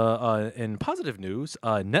right. So, in positive news,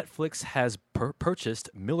 Netflix has purchased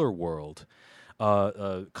Miller World.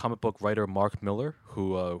 Comic book writer Mark Miller,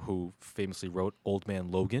 who famously wrote Old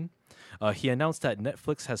Man Logan, he announced that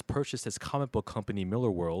Netflix has purchased his comic book company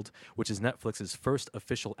Miller World, which is Netflix's first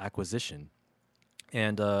official acquisition.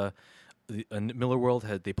 And Miller World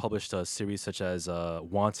they published a series such as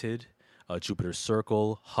Wanted, Jupiter's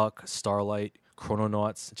Circle, Huck, Starlight,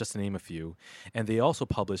 Chrononauts, just to name a few. And they also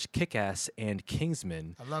published Kick-Ass and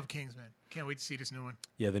Kingsman. I love Kingsman. Can't wait to see this new one.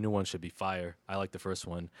 Yeah, the new one should be fire. I like the first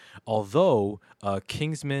one. Although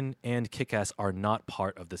Kingsman and Kick-Ass are not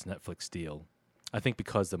part of this Netflix deal. I think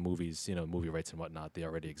because the movies, movie rights and whatnot, they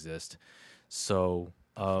already exist. So,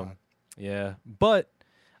 yeah. But,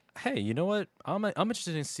 hey, you know what? I'm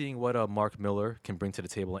interested in seeing what Mark Miller can bring to the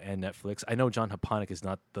table and Netflix. I know John Haponic is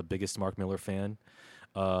not the biggest Mark Miller fan.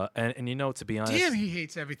 And to be honest... Damn, he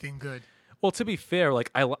hates everything good. Well, to be fair,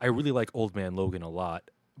 like I really like Old Man Logan a lot.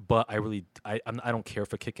 But I don't care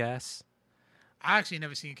for Kick-Ass. I actually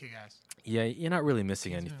never seen Kick-Ass. Yeah, you're not really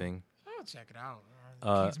missing anything. I'll check it out.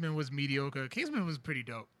 Kingsman was mediocre. Kingsman was pretty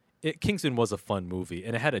dope. Kingsman was a fun movie,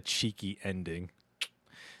 and it had a cheeky ending.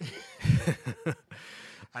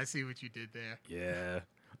 I see what you did there. Yeah,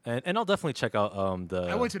 and I'll definitely check out the.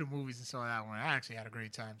 I went to the movies and saw that one. I actually had a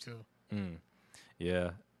great time too.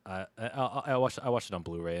 Yeah. I watched it on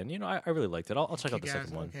Blu-ray, and I really liked it. I'll check out the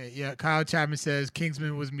second one. Okay, yeah. Kyle Chapman says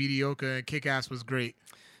Kingsman was mediocre and Kick-Ass was great.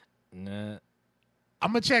 Nah.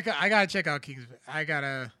 I'm gonna check. I gotta check out Kingsman.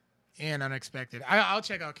 And Unexpected. I'll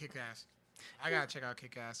check out Kick-Ass. I gotta check out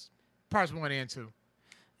Kick-Ass. Parts 1 and 2.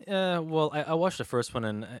 Yeah, well, I watched the first one,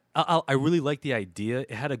 and I really liked the idea.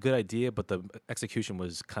 It had a good idea, but the execution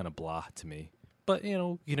was kind of blah to me. But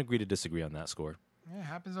you can agree to disagree on that score. Yeah, it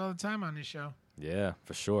happens all the time on this show. Yeah,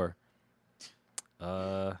 for sure.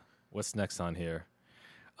 What's next on here?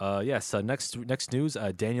 Next news,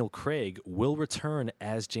 Daniel Craig will return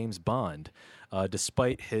as James Bond,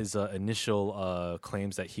 despite his initial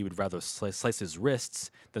claims that he would rather slice his wrists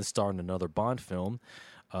than star in another Bond film.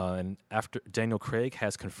 And after Daniel Craig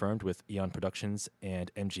has confirmed with Eon Productions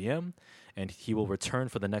and MGM, and he will return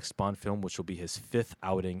for the next Bond film, which will be his 5th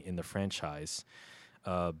outing in the franchise.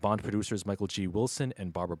 Bond producers Michael G. Wilson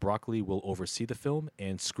and Barbara Broccoli will oversee the film,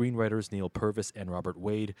 and screenwriters Neil Purvis and Robert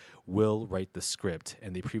Wade will write the script,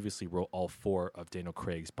 and they previously wrote all 4 of Daniel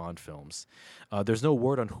Craig's Bond films. There's no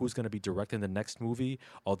word on who's going to be directing the next movie,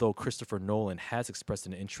 although Christopher Nolan has expressed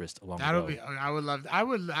an interest along the way.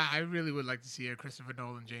 I really would like to see a Christopher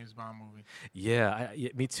Nolan James Bond movie. Yeah,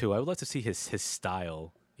 me too. I would like to see his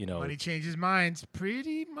style. When he changes minds,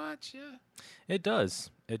 pretty much, yeah. It does,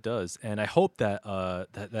 and I hope that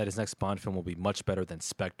that his next Bond film will be much better than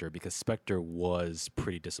Spectre, because Spectre was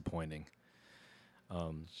pretty disappointing.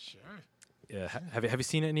 Sure. Yeah. Have you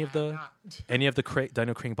seen any of the not. Daniel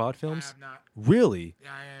Craig Bond films? I have not. Really? Yeah,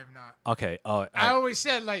 I have not. Okay. I always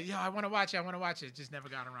said I want to watch it. Just never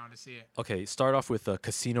got around to see it. Okay. Start off with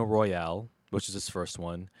Casino Royale, which is his first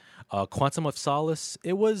one. Quantum of Solace.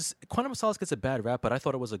 Quantum of Solace gets a bad rap, but I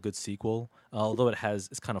thought it was a good sequel, although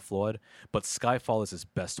it's kind of flawed. But Skyfall is his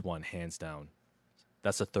best one, hands down.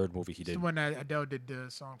 That's the 3rd movie he did. It's the one that Adele did the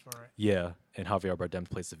song for, it. Yeah, and Javier Bardem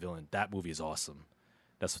plays the villain. That movie is awesome.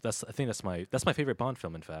 I think that's my favorite Bond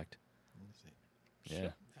film, in fact. Yeah.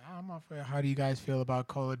 I'm off for it. How do you guys feel about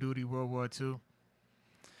Call of Duty World War II?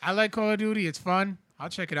 I like Call of Duty. It's fun. I'll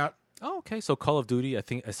check it out. Oh, okay. So Call of Duty, I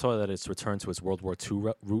think I saw that it's returned to its World War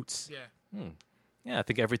II roots. Yeah. Yeah, I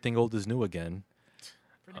think everything old is new again.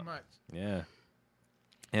 Pretty much. Yeah.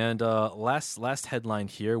 And last headline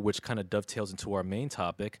here, which kind of dovetails into our main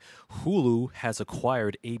topic, Hulu has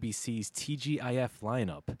acquired ABC's TGIF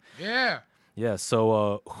lineup. Yeah. Yeah,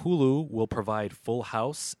 so Hulu will provide Full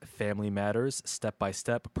House, Family Matters, Step by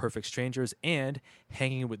Step, Perfect Strangers, and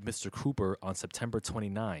Hanging with Mr. Cooper on September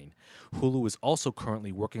 29. Hulu is also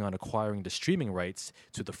currently working on acquiring the streaming rights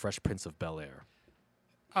to The Fresh Prince of Bel-Air.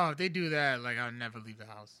 Oh, if they do that, I'll never leave the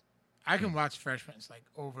house. I can watch Fresh Prince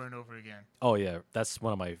over and over again. Oh, yeah, that's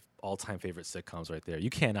one of my all-time favorite sitcoms right there. You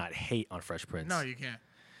cannot hate on Fresh Prince. No, you can't.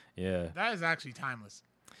 Yeah. That is actually timeless.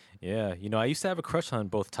 Yeah, I used to have a crush on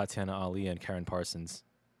both Tatiana Ali and Karen Parsons.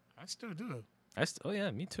 I still do. Oh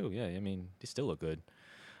yeah, me too. Yeah, I mean, they still look good.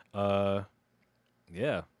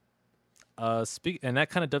 Yeah. And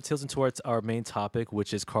that kind of dovetails into our main topic,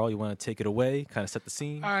 which is, Carl, you want to take it away, kind of set the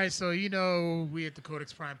scene? All right, so we at the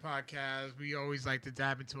Codex Prime Podcast, we always like to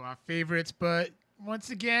dive into our favorites, but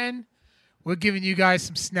once again, we're giving you guys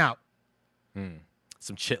some snout.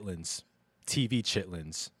 Some chitlins. TV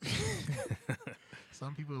chitlins.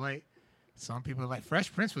 Some people like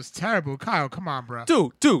Fresh Prince was terrible. Kyle, come on, bro.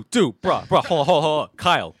 Dude, bruh, hold on.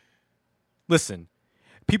 Kyle, listen.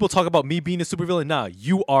 People talk about me being a supervillain. Nah,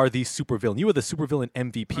 you are the supervillain. You are the supervillain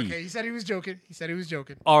MVP. Okay, he said he was joking.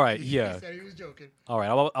 All right, yeah. He said he was joking. All right,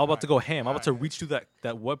 I'm about to go ham. I'm about to reach through that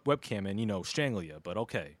webcam and strangle you. But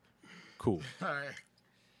okay, cool. All right.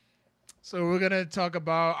 So we're gonna talk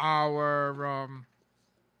about our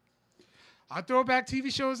throwback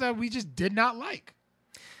TV shows that we just did not like.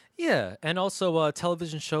 Yeah, and also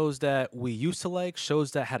television shows that we used to like,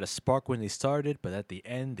 shows that had a spark when they started, but at the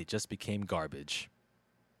end they just became garbage.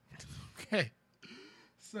 Okay.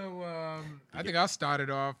 So I think I'll start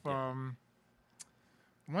it off. One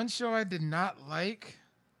show I did not like,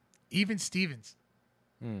 Even Stevens.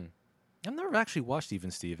 I've never actually watched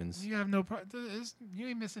Even Stevens. You have no you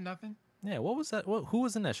ain't missing nothing. Yeah, what was that? Who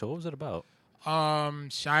was in that show? What was it about?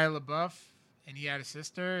 Shia LaBeouf, and he had a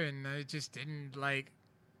sister, and I just didn't like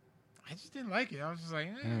it. I was just like,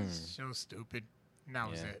 this show's stupid. And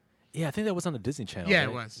that was it. Yeah, I think that was on the Disney Channel. Yeah, right?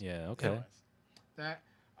 it was. Yeah, okay. That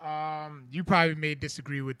you probably may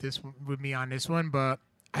disagree with me on this one, but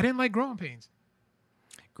I didn't like Growing Pains.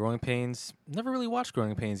 Growing Pains. Never really watched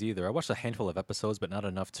Growing Pains either. I watched a handful of episodes, but not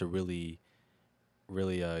enough to really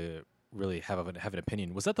have an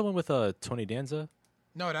opinion. Was that the one with Tony Danza?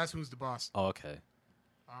 No, that's Who's the Boss. Oh, okay.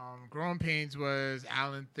 Growing Pains was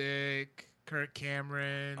Alan Thicke, Kirk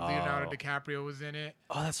Cameron, Leonardo DiCaprio was in it.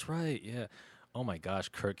 Oh, that's right. Yeah. Oh my gosh,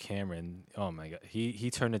 Kirk Cameron. Oh my god, he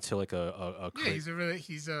turned into like a yeah.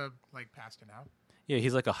 He's a like pastor now. Yeah,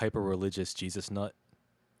 he's like a hyper religious Jesus nut.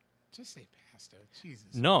 Just say pastor,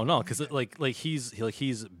 Jesus. No, because like he's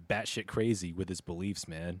batshit crazy with his beliefs,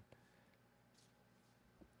 man.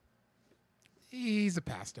 He's a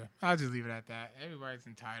pastor. I'll just leave it at that. Everybody's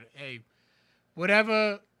entitled. Hey,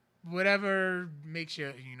 whatever makes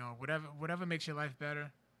whatever makes your life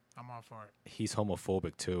better, I'm all for it. He's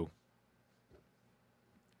homophobic too.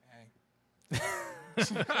 Like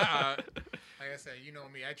I said, you know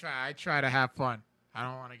me. I try to have fun. I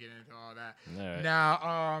don't want to get into all that. All right.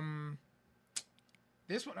 Now,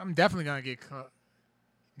 this one I'm definitely gonna get cut.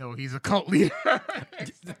 No, he's a cult leader.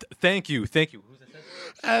 Thank you. Who's that?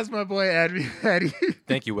 That's my boy Eddie.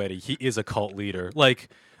 Thank you, Eddie. He is a cult leader. Like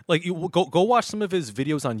you go watch some of his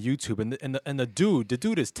videos on YouTube, and the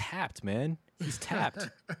dude is tapped, man. He's tapped.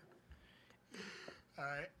 All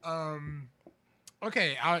right.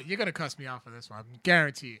 Okay, you're gonna cuss me out for this one,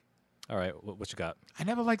 guaranteed. All right, what you got? I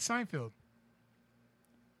never liked Seinfeld.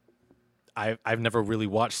 I've never really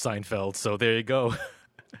watched Seinfeld, so there you go.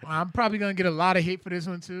 I'm probably gonna get a lot of hate for this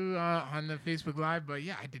one too on the Facebook Live, but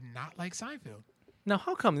yeah, I did not like Seinfeld. Now,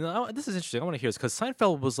 how come? This is interesting. I want to hear this because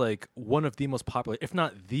Seinfeld was like one of the most popular, if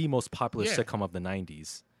not the most popular sitcom of the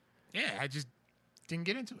 '90s. Yeah, I just didn't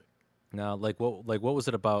get into it. Now, what was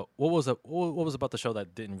it about? What was about the show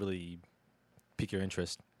that didn't really pique your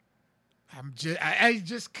interest? I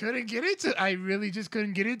just couldn't get into it. I really just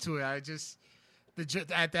couldn't get into it.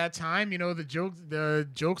 At that time, the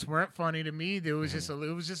jokes weren't funny to me. It was just a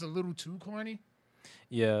little too corny.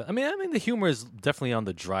 Yeah, I mean, the humor is definitely on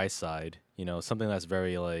the dry side. Something that's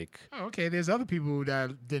very like. Oh, okay. There's other people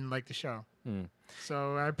that didn't like the show,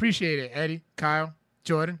 so I appreciate it. Eddie, Kyle,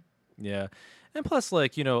 Jordan. Yeah, and plus,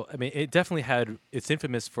 it definitely it's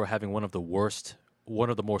infamous for having one of the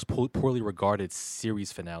most poorly regarded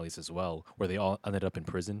series finales as well, where they all ended up in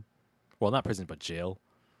prison. Well, not prison, but jail.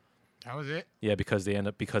 That was it. Yeah, because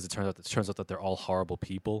it turns out that they're all horrible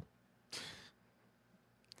people.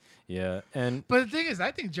 Yeah, but the thing is, I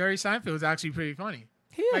think Jerry Seinfeld is actually pretty funny.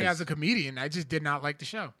 He is. Like, as a comedian, I just did not like the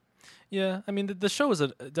show. Yeah, I mean the show is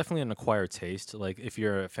definitely an acquired taste. Like if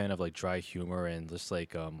you're a fan of like dry humor and just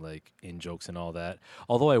like in jokes and all that.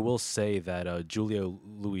 Although I will say that Julia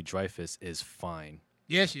Louis-Dreyfus is fine.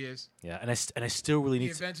 Yeah, she is. Yeah, and I still really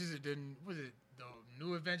need the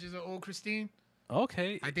New Adventures of Old Christine?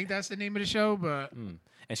 Okay, I think that's the name of the show, but and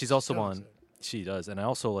she's also on. She does, and I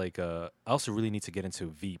also I also really need to get into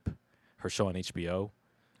Veep, her show on HBO.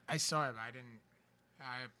 I saw it, but I didn't.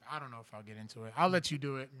 I don't know if I'll get into it. I'll let you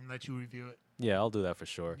do it and let you review it. Yeah, I'll do that for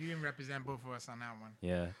sure. You can represent both of us on that one.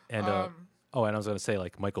 Yeah, and and I was gonna say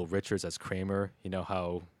like Michael Richards as Kramer.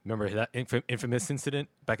 Remember that infamous incident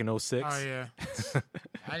back in 2006? Oh yeah,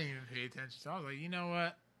 I didn't even pay attention. So I was like, you know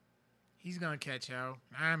what? He's gonna catch out.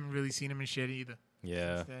 I haven't really seen him in shit either.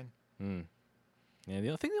 Yeah.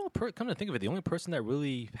 Yeah. Come to think of it, the only person that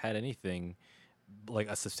really had anything like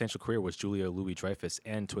a substantial career was Julia Louis-Dreyfus,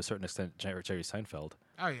 and to a certain extent Jerry Seinfeld.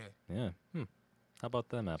 Oh yeah. Yeah. How about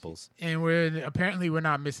them apples? And we're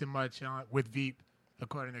not missing much with Veep,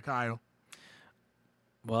 according to Kyle.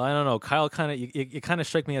 Well, I don't know. Kyle kind of you kind of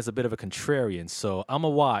strike me as a bit of a contrarian, so I'm a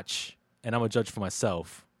watch and I'm a judge for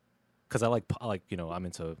myself because I like I'm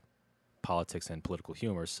into politics and political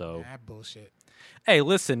humor. So That bullshit. hey,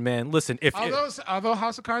 listen, man, listen. If Although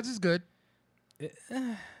House of Cards is good,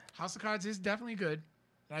 House of Cards is definitely good.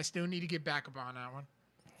 But I still need to get back up on that one.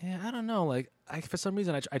 yeah, I don't know. Like for some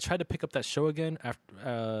reason I tried to pick up that show again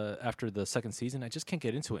after the second season. I just can't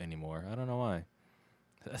get into it anymore. I don't know why.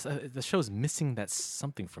 The show's missing that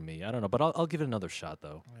something from me. I don't know, but I'll give it another shot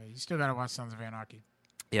though. You still gotta watch Sons of Anarchy.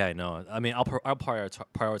 Yeah, I know. I mean, I'll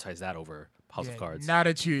prioritize that over House of Cards. Now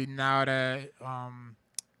that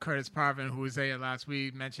Curtis Parvin, who was there last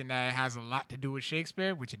week, mentioned that it has a lot to do with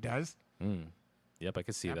Shakespeare, which it does. Yep, I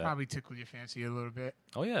can see that. Probably tickled your fancy a little bit.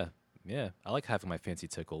 Oh yeah, yeah. I like having my fancy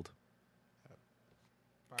tickled.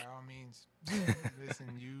 By all means, listen,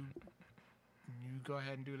 you go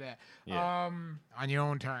ahead and do that. Yeah. On your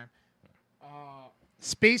own time.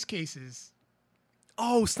 Space Cases.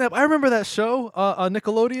 Oh snap! I remember that show on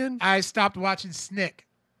Nickelodeon. I stopped watching Snick.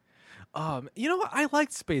 You know what? I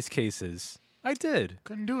liked Space Cases. I did.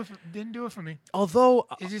 Didn't do it for me. Although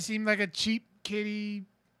It just seemed like a cheap kiddie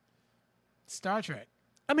Star Trek.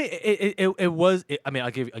 I mean, it was. I mean, I'll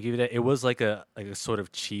give you that. It was like a sort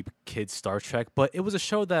of cheap kid Star Trek, but it was a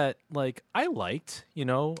show that like I liked. You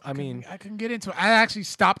know, I mean, I couldn't get into it. I actually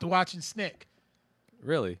stopped watching Snick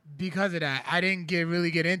really. because of that. I didn't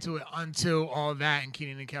really get into it until All That and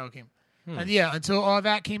Keenan and Kel came. And until All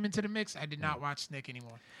That came into the mix, I did not watch Snick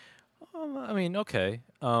anymore. I mean, okay.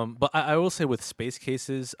 But I will say with Space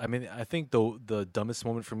Cases, I mean, I think the dumbest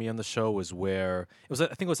moment for me on the show was where I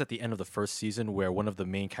think it was at the end of the first season where one of the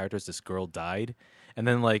main characters, this girl, died, and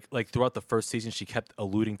then like throughout the first season, she kept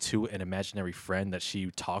alluding to an imaginary friend that she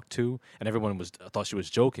talked to, and everyone thought she was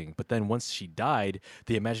joking. But then once she died,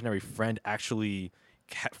 the imaginary friend actually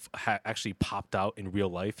actually popped out in real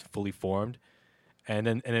life, fully formed. And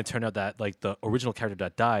then it turned out that like the original character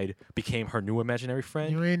that died became her new imaginary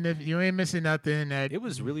friend. You ain't missing nothing. It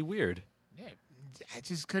was really weird. Yeah, I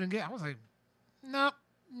just couldn't get. I was like,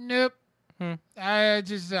 nope. I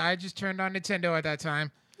just turned on Nintendo at that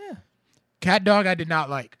time. Yeah. Cat Dog, I did not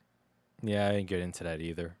like. Yeah, I didn't get into that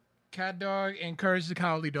either. Cat Dog and Courage the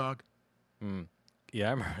Cowardly Dog. Yeah,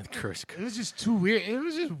 I remember the Courage. It was just too weird. It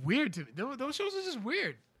was just weird to me. Those shows are just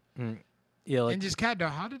weird. Yeah, like and just Cat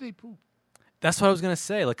Dog. How did they poop? that's what I was gonna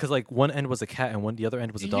say. Like, cause like one end was a cat and the other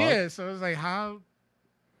end was a dog. Yeah, so it was like how.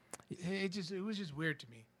 It was just weird to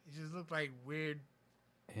me. It just looked like weird.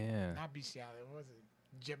 Yeah. Not bestiality. What was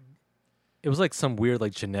it? It was like some weird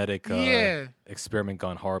like genetic Yeah. experiment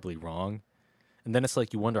gone horribly wrong, and then it's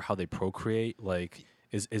like you wonder how they procreate. Like,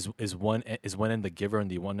 is one end the giver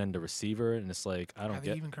and the one end the receiver? And it's like I Are don't they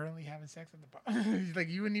get. even currently having sex at the like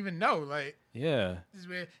you wouldn't even know. Like Yeah. this is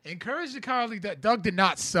weird. Encourage the Cowardly Dog. Doug did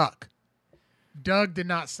not suck. Doug did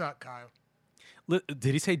not suck, Kyle.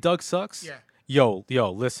 Did he say Doug sucks? Yeah. Yo,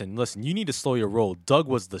 listen. You need to slow your roll. Doug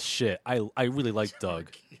was the shit. I really like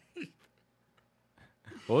Doug.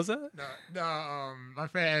 What was that? No. My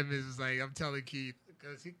friend Evans was like, I'm telling Keith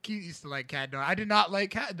because Keith used to like Cat Dog. I did not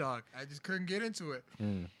like Cat Dog. I just couldn't get into it.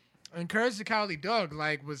 Encourage the Cowardly Dog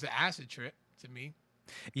was an acid trip to me.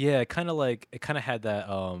 Yeah, it kind of had that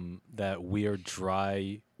that weird /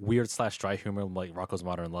 dry humor like Rocko's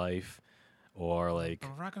Modern Life, or like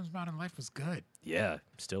But Rocko's Modern Life was good. yeah,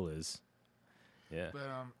 still is. Yeah.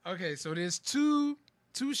 But okay, so there's two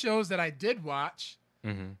shows that I did watch,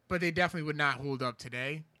 but they definitely would not hold up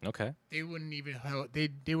today. Okay. They wouldn't even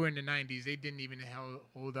they were in the 90s. They didn't even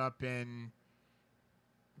hold up in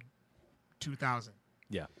 2000.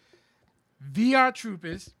 Yeah. VR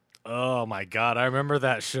Troopers Oh my god, I remember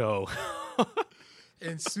that show.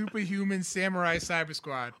 and Superhuman Samurai Cyber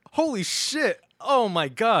Squad. Holy shit. Oh my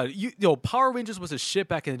god. Power Rangers was a shit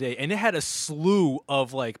back in the day, and it had a slew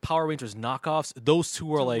of like Power Rangers knockoffs. Those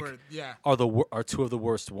two are are two of the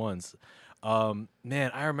worst ones.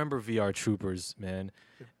 Man, I remember VR Troopers, man.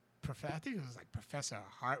 I think it was like Professor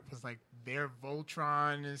Hart was like their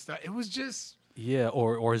Voltron and stuff. It was just Yeah,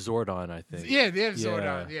 or Zordon, I think. yeah, they have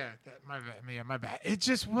Zordon. Yeah, my bad. It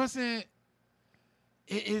just wasn't.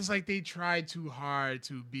 It is like they tried too hard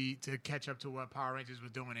to catch up to what Power Rangers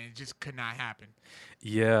was doing, and it just could not happen.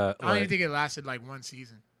 Yeah. I don't even think it lasted like one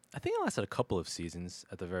season. I think it lasted a couple of seasons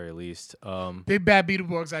at the very least. Big Bad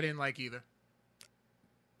Beetleborgs, I didn't like either.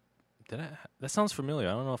 That sounds familiar.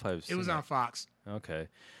 I don't know if I've seen It was on Fox. Okay.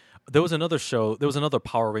 There was another show. There was another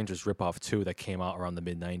Power Rangers ripoff too that came out around the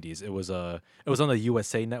mid '90s. It was on the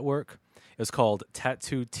USA Network. It was called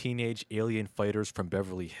Tattooed Teenage Alien Fighters from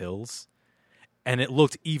Beverly Hills, and it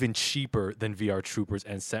looked even cheaper than VR Troopers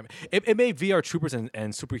and it made VR Troopers and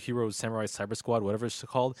Superheroes Samurai Cyber Squad, whatever it's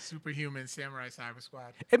called. Superhuman Samurai Cyber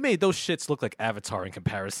Squad. It made those shits look like Avatar in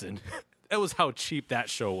comparison. That was how cheap that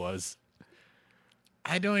show was.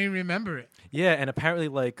 I don't even remember it. Yeah, and apparently,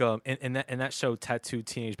 like, in that show, Tattooed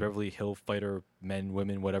Teenage Beverly Hill Fighter Men,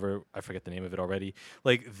 Women, whatever, I forget the name of it already.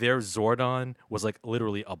 Like, their Zordon was like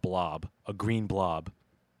literally a blob, a green blob.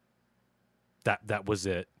 That was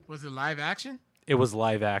it. Was it live action? It was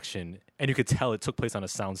live action, and you could tell it took place on a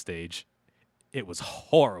soundstage. It was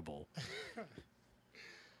horrible.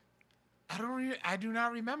 I do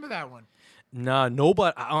not remember that one. Nah,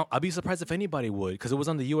 nobody. I'd be surprised if anybody would, because it was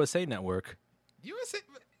on the USA Network. USA.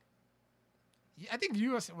 I think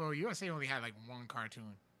USA. Well, USA only had like one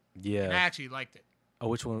cartoon. Yeah, And I actually liked it. Oh,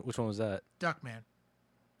 which one? Which one was that? Duckman.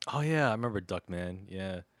 Oh yeah, I remember Duckman.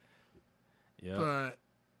 Yeah. Yeah. But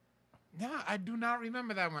no, I do not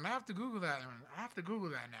remember that one. I have to Google that one. I have to Google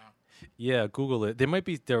that now. Yeah, Google it.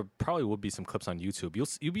 There probably will be some clips on YouTube.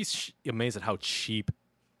 You'll be amazed at how cheap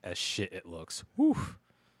as shit it looks. Whew.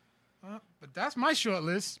 But that's my short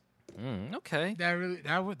list. Okay.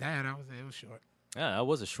 It was short. Yeah, that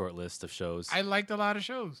was a short list of shows. I liked a lot of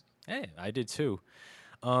shows. Hey, I did too.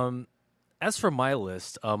 As for my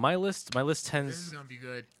list This tends is gonna be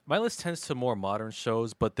good. my list tends to more modern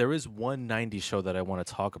shows, but there is one 90s show that I want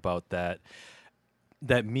to talk about that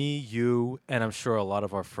me, you, and I'm sure a lot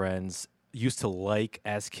of our friends used to like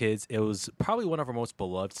as kids. It was probably one of our most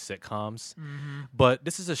beloved sitcoms. Mm-hmm. But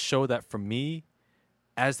this is a show that for me,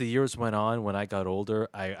 as the years went on, when I got older,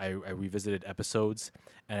 I revisited episodes,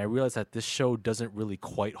 and I realized that this show doesn't really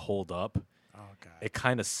quite hold up. Oh god. It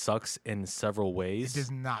kind of sucks in several ways. It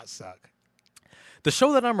does not suck. The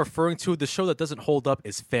show that I'm referring to, the show that doesn't hold up,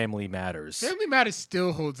 is Family Matters. Family Matters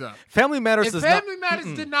still holds up. Family Matters If does Family not.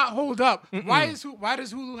 Matters did not hold up, why does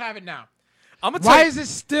Hulu have it now? I'm gonna tell Why you, is it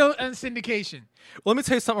still in syndication? let me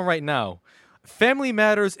tell you something right now. Family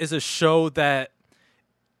Matters is a show that.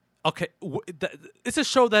 Okay, it's a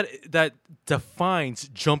show that defines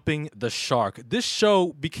jumping the shark. This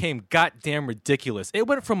show became goddamn ridiculous. It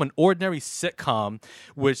went from an ordinary sitcom,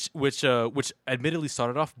 which admittedly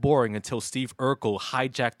started off boring until Steve Urkel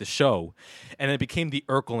hijacked the show, and it became the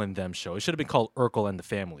Urkel and Them show. It should have been called Urkel and the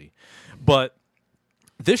Family, but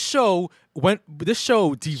this show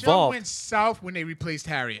devolved. Show went south when they replaced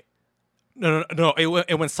Harriet. No.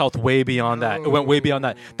 It went south way beyond that. It went way beyond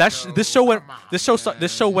that. This show went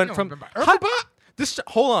from. Urkelbot?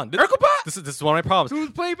 Hold on. Urkelbot? This is one of my problems. Who's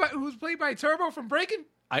played by Turbo from Breaking?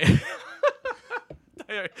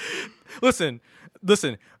 Listen.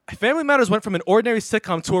 Family Matters went from an ordinary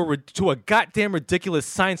sitcom to a goddamn ridiculous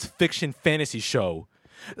science fiction fantasy show.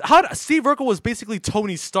 Steve Urkel was basically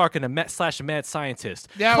Tony Stark and a mad scientist.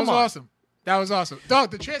 That Come was on. awesome. That was awesome, dog.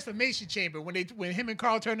 The transformation chamber when him and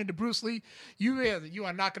Carl turned into Bruce Lee, you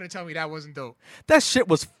are not gonna tell me that wasn't dope. That shit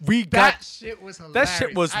was That shit was hilarious. That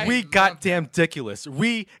shit was loved goddamn ridiculous.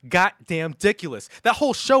 Goddamn ridiculous. That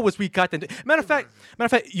whole show was goddamn. Matter of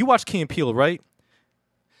fact, you watch Key and Peele, right?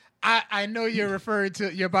 I know you're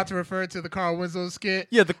about to refer to the Carl Winslow skit.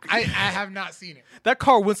 Yeah, I have not seen it. That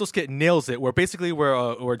Carl Winslow skit nails it. Where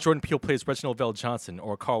Jordan Peele plays Reginald Vell Johnson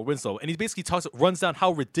or Carl Winslow, and he basically runs down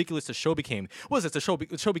how ridiculous the show became. What was it? The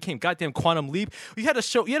show became goddamn Quantum Leap. You had a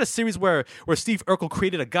series where Steve Urkel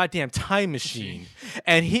created a goddamn time machine,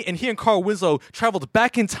 and he and Carl Winslow traveled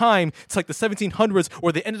back in time to like the 1700s,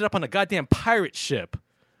 where they ended up on a goddamn pirate ship.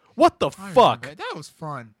 What the fuck? That was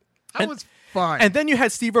fun. That was fun. And then you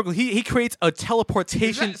had Steve Urkel. He creates a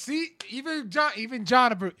teleportation. Even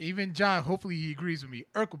John. Hopefully he agrees with me.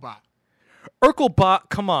 Urkelbot,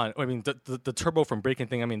 come on. I mean, the Turbo from Breaking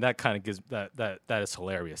thing. I mean, that kind of gives that is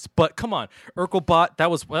hilarious. But come on, Urkelbot. That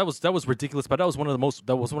was ridiculous. But that was one of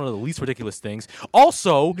the least ridiculous things.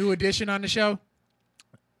 Also, New Edition on the show.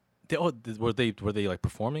 Were they like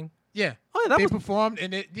performing? Yeah. Oh, they performed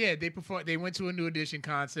and they performed. They went to a New Edition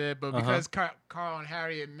concert, but because Carl and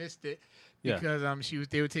Harriet missed it because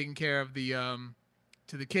they were taking care of the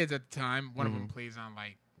to the kids at the time. One of them plays on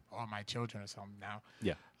like All My Children or something now.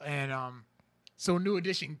 Yeah. And so New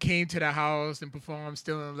Edition came to the house and performed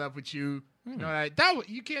 "Still in Love with You." You know that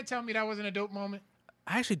you can't tell me that wasn't a dope moment.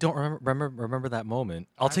 I actually don't remember that moment.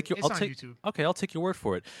 I'll take YouTube. Okay, I'll take your word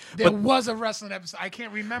for it. There was a wrestling episode. I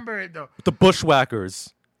can't remember it though. The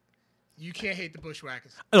Bushwhackers. You can't hate the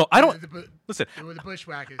Bushwhackers. No, I don't. Listen, They were the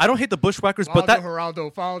Bushwhackers. I don't hate the Bushwhackers, Waldo, but that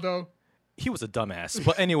Geraldo, Faldo. he was a dumbass.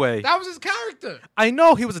 But anyway, That was his character. I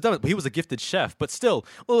know he was a dumbass, but he was a gifted chef. But still,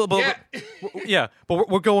 yeah, but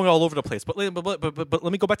we're going all over the place. But let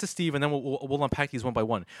me go back to Steve, and then we'll unpack these one by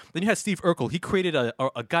one. Then you had Steve Urkel. He created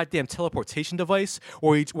a goddamn teleportation device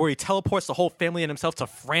where he teleports the whole family and himself to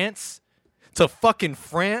France. To fucking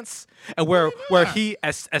France, and where he,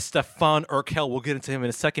 as Stefan Urkel, we'll get into him in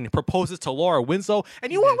a second, he proposes to Laura Winslow.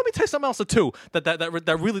 And you know what? Let me tell you something else too.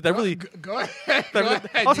 That really. Go ahead.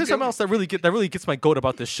 I'll tell you something else that really gets my goat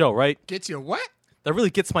about this show. Right? Gets your what? That really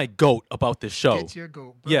gets my goat about this show. Gets your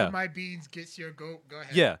goat. Burn my beans. Gets your goat. Go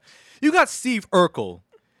ahead. Yeah, you got Steve Urkel.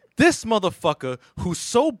 This motherfucker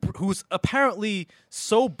who's apparently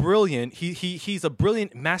so brilliant. He's a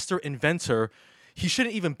brilliant master inventor. He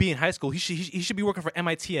shouldn't even be in high school. He should be working for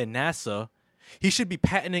MIT and NASA. He should be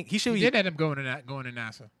patenting. He did end up going to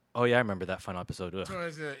NASA. Oh yeah, I remember that final episode. It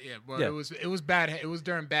was bad. It was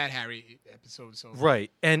during Bad Harry episode. So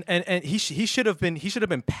right, and he should have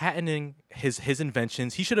been patenting his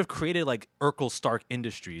inventions. He should have created like Urkel Stark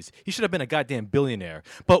Industries. He should have been a goddamn billionaire.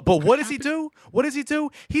 But what does he do? What does he do?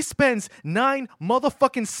 He spends 9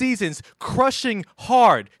 motherfucking seasons crushing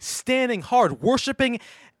hard, standing hard, worshiping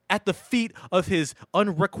at the feet of his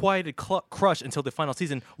unrequited crush until the final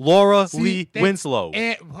season, Laura Lee Winslow.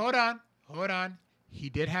 And hold on. He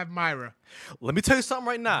did have Myra. Let me tell you something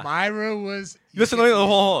right now. Myra was. Listen,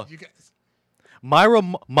 hold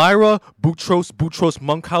on. Myra Boutros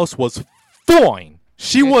Monkhouse was fine.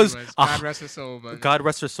 She was. God rest her soul. God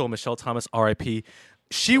rest her soul. Michelle Thomas, R.I.P.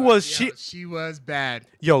 She was bad.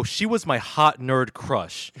 Yo, she was my hot nerd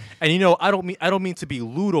crush. And I don't mean to be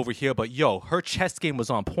lewd over here, but her chess game was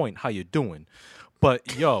on point. How you doing? But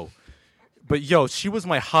she was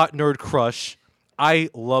my hot nerd crush. I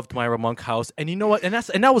loved Myra Monkhouse. And you know what? And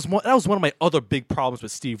that was one of my other big problems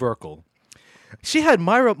with Steve Urkel. He had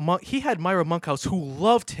Myra Monkhouse who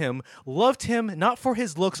loved him not for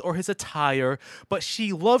his looks or his attire, but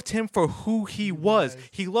she loved him for who he was.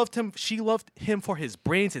 She loved him for his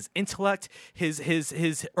brains, his intellect,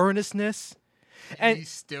 his earnestness. And he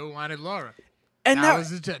still wanted Laura. And that was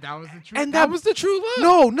the truth. And that was the true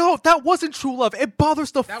love. No, that wasn't true love. It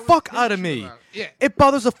bothers the fuck out of me. Yeah. It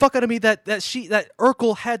bothers the fuck out of me that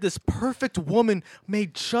Urkel had this perfect woman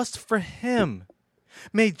made just for him.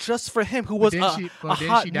 Who was a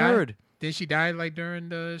hot nerd. Did she die like during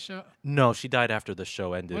the show? No, she died after the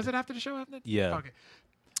show ended. Was it after the show ended? Yeah. Okay.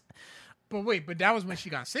 But that was when she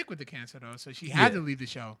got sick with the cancer, though, so she had to leave the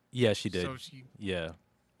show. Yeah, she did. So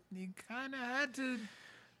you kind of had to.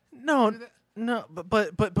 No,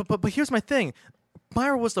 but here's my thing.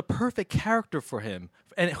 Myra was the perfect character for him,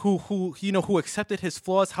 and who accepted his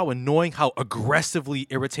flaws, how annoying, how aggressively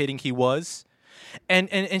irritating he was.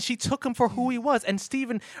 And she took him for who he was. And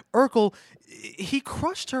Steven Urkel, he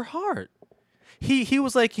crushed her heart. He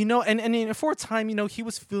was like, and for a time, he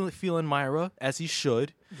was feeling Myra, as he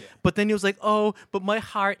should. Yeah. But then he was like, oh, but my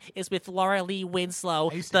heart is with Laura Lee Winslow.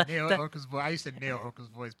 I used to nail Urkel's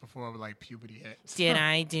voice before puberty hit. Did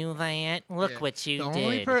I do that? Look what you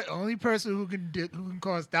did. The only person who can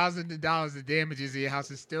cause thousands of dollars of damages in your house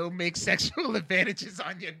and still make sexual advantages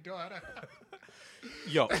on your daughter.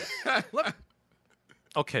 Yo.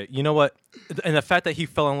 Okay, you know what? And the fact that he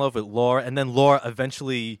fell in love with Laura, and then Laura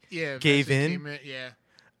eventually gave in.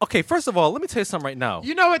 Okay, first of all, let me tell you something right now.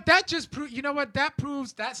 You know what? That just proves. You know what? That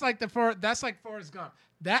proves. That's like Forrest Gump.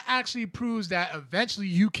 That actually proves that eventually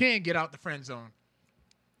you can get out the friend zone.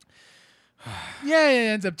 Yeah, it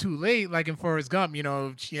ends up too late. Like in Forrest Gump,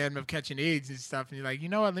 she ended up catching AIDS and stuff, and you're like, you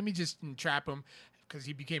know what? Let me just entrap him because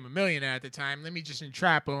he became a millionaire at the time. Let me just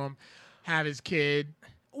entrap him, have his kid.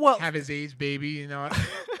 Well, have his AIDS baby,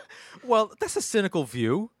 Well, that's a cynical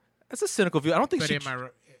view. I don't think. But am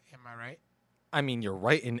I right? I mean, you're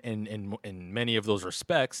right in many of those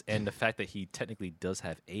respects, and the fact that he technically does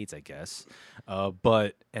have AIDS, I guess,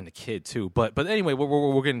 and the kid too. But anyway,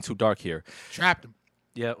 we're getting too dark here. Trapped him.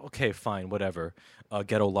 Yeah. Okay. Fine. Whatever.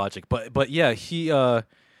 Ghetto logic. But yeah, he.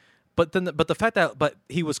 But the fact that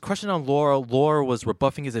he was crushing on Laura. Laura was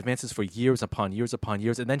rebuffing his advances for years upon years upon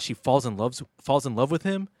years, and then she falls in love with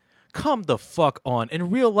him. Come the fuck on. In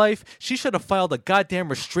real life, she should have filed a goddamn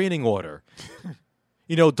restraining order.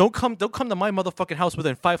 Don't come to my motherfucking house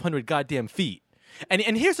within 500 goddamn feet.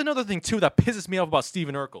 And here's another thing too that pisses me off about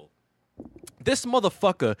Steven Urkel. This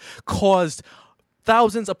motherfucker caused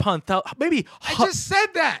thousands upon thousands, maybe. I just said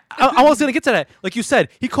that. I was gonna get to that. Like you said,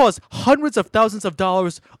 he caused hundreds of thousands of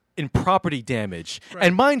dollars in property damage. Right.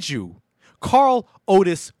 And mind you, Carl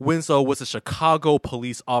Otis Winslow was a Chicago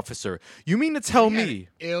police officer. You mean to tell He had me an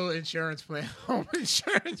ill insurance plan, home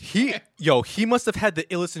insurance. he must have had the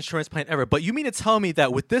illest insurance plan ever. But you mean to tell me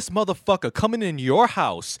that with this motherfucker coming in your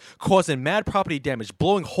house, causing mad property damage,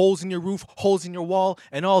 blowing holes in your roof, holes in your wall,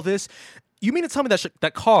 and all this, you mean to tell me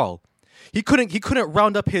that Carl, he couldn't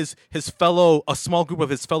round up a small group of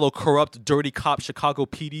his fellow corrupt, dirty cop Chicago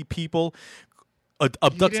PD people? He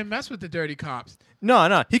didn't mess with the dirty cops.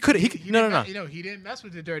 No. He didn't mess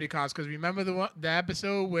with the dirty cops because remember the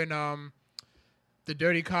episode when the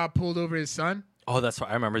dirty cop pulled over his son? Oh, that's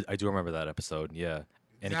right. I do remember that episode. Yeah.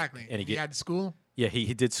 Exactly. He had to school. Yeah,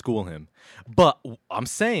 he did school him. But I'm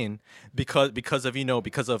saying because of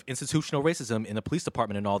institutional racism in the police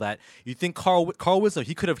department and all that, you think Carl Winslow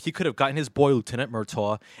he could have gotten his boy Lieutenant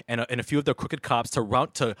Murtaugh and a few of their crooked cops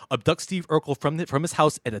to abduct Steve Urkel from his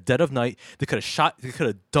house at the dead of night. They could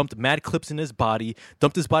have dumped mad clips in his body,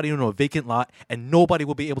 dumped his body into a vacant lot, and nobody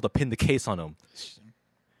will be able to pin the case on him.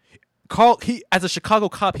 Carl, as a Chicago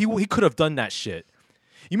cop, he could have done that shit.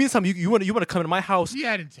 You mean something? You want to come into my house? He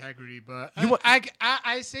had integrity, but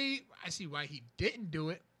I see why he didn't do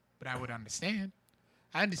it, but I would understand.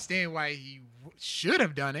 I understand why he should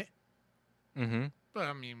have done it. Mm-hmm. But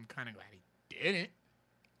I mean, I'm kind of glad he didn't.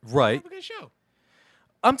 Right. Have a good show.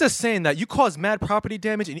 I'm just saying that you caused mad property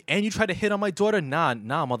damage and you try to hit on my daughter. Nah,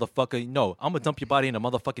 motherfucker. No, I'm gonna dump your body in a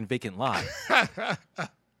motherfucking vacant lot.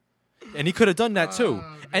 And he could have done that too.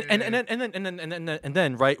 And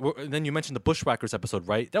then right. Then you mentioned the Bushwhackers episode,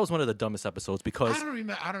 right? That was one of the dumbest episodes because I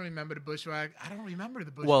don't remember the Bushwhackers. I don't remember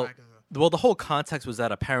the Bushwhackers. Well, the whole context was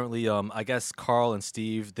that apparently, I guess Carl and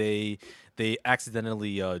Steve they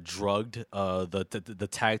accidentally drugged the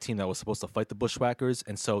tag team that was supposed to fight the Bushwhackers,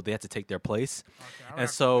 and so they had to take their place.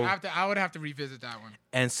 Okay, I would have to revisit that one.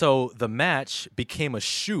 And so the match became a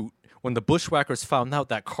shoot when the Bushwhackers found out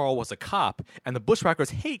that Carl was a cop, and the Bushwhackers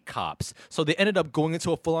hate cops, so they ended up going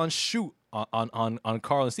into a full-on shoot on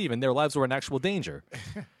Carl and Steve, and their lives were in actual danger.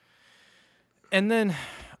 And then,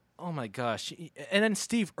 oh my gosh, and then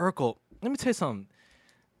Steve Urkel. Let me tell you something.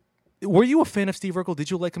 Were you a fan of Steve Urkel? Did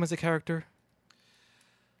you like him as a character?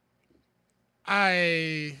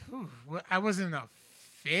 I wasn't a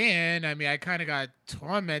fan. I mean, I kind of got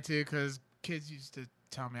tormented because kids used to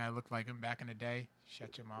tell me I looked like him back in the day.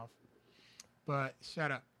 Shut your mouth. But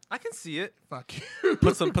shut up. I can see it. Fuck you.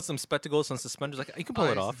 Put some spectacles, some suspenders. Like you can pull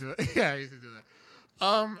it off. Yeah, I used to do that.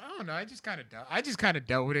 I don't know. I just kind of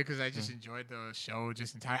dealt with it because I just enjoyed the show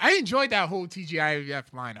just entirely. I enjoyed that whole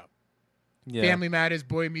TGIF lineup. Yeah. Family Matters,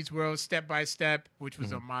 Boy Meets World, Step by Step, which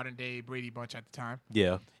was a modern day Brady Bunch at the time.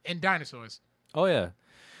 Yeah. And Dinosaurs. Oh yeah.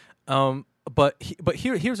 But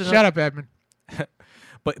here's another. Shut up, Edmund.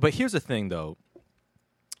 But here's the thing though.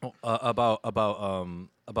 About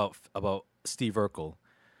Steve Urkel.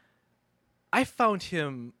 I found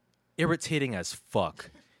him irritating as fuck.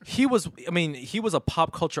 He was a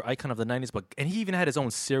pop culture icon of the 90s, and he even had his own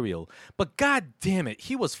cereal. But god damn it,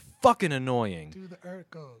 he was fucking annoying. Do the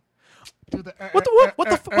Urkel. What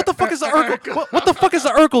the fuck is the Urkel? What the fuck is the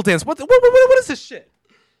Urkel dance? What is this shit?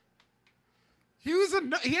 He was a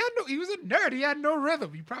nerd. He had no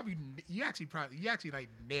rhythm. You actually like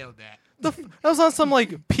nailed that. That was on some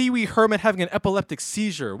like Pee Wee Herman having an epileptic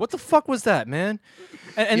seizure. What the fuck was that, man?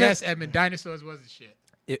 And yes, Edmund, Dinosaurs was a shit.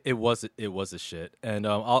 It was a shit. And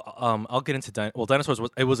I'll get into Dinosaurs.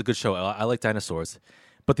 It was a good show. I like Dinosaurs,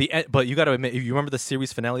 but you got to admit, you remember the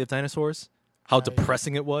series finale of Dinosaurs? How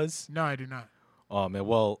depressing it was. No, I do not. Oh man,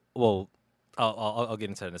 well, I'll get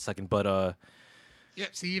into that in a second, but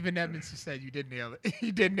Yep. See, even Edmonds said you did nail it.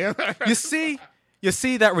 You did nail it. You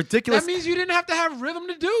see that ridiculous. That means you didn't have to have rhythm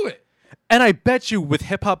to do it. And I bet you, with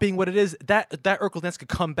hip hop being what it is, that Urkel dance could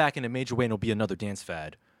come back in a major way and it'll be another dance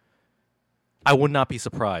fad. I would not be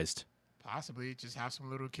surprised. Possibly, just have some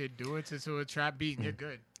little kid do it to a trap beat and you're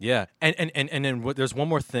good. Yeah, and then there's one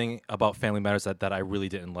more thing about Family Matters that I really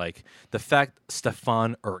didn't like: the fact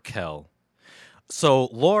Stefan Urkel. So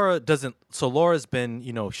Laura's been,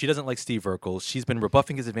 she doesn't like Steve Urkel. She's been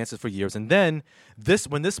rebuffing his advances for years. And then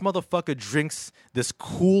when this motherfucker drinks this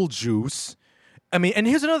cool juice, I mean, and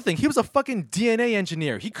here's another thing. He was a fucking DNA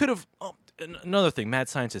engineer. He could have, another thing, mad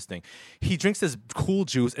scientist thing. He drinks this cool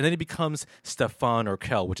juice and then he becomes Stefan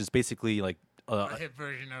Urkel, which is basically like a hip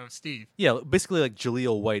version of Steve. Yeah, basically like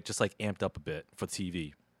Jaleel White, just like amped up a bit for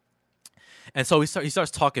TV. And so he starts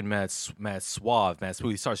talking mad suave, mad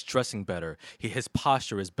smooth. He starts dressing better. His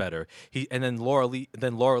posture is better. And then Laura Lee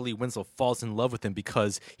Winslow falls in love with him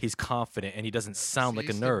because he's confident and he doesn't sound like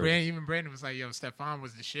a nerd. Even Brandon was like, "Yo, Stefan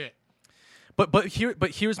was the shit."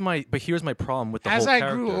 here's my problem with the As whole I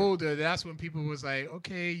character. grew older, that's when people was like,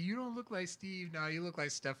 "Okay, you don't look like Steve now. You look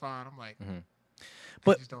like Stefan." I'm like,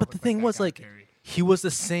 But just don't but the look like thing that was guy, like Perry. he was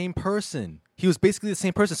the same person. He was basically the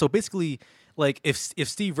same person. So basically, like if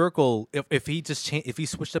Steve Urkel if he just if he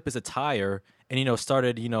switched up his attire and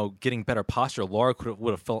started getting better posture, Laura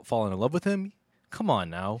would have fallen in love with him. Come on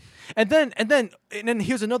now. And then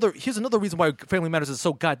here's another reason why Family Matters is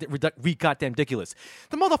so goddamn ridiculous.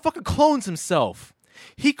 The motherfucker clones himself.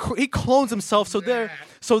 He clones himself. So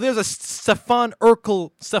there's a Stefan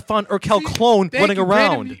Urkel clone running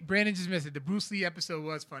around. Brandon just missed it. The Bruce Lee episode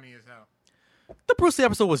was funny as hell. The Bruce Lee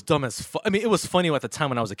episode was dumb as fuck. I mean, it was funny at the time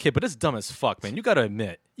when I was a kid, but it's dumb as fuck, man. You gotta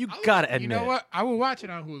admit. You know what? I will watch it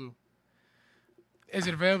on Hulu. Is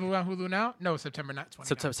it available on Hulu now? No, September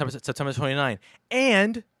 29th. September 29.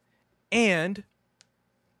 And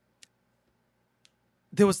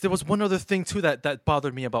there was one other thing too that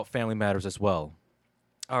bothered me about Family Matters as well.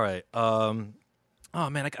 All right. Oh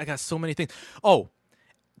man, I got so many things. Oh,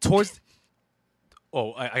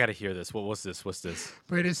 I gotta hear this. What's this?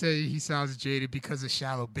 Brandon said he sounds jaded because of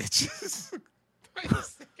shallow bitches. Why you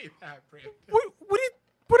say that, Brandon?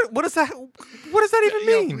 What does that even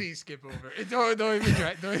mean? Yo, please skip over it. Don't even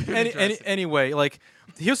try. Anyway, like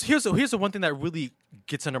here's the one thing that really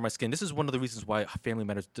gets under my skin. This is one of the reasons why Family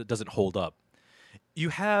Matters doesn't hold up. You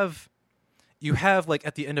have like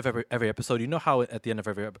at the end of every episode, you know how at the end of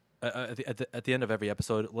every at the end of every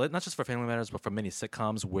episode, not just for Family Matters but for many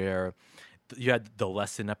sitcoms, where you had the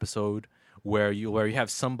lesson episode where you have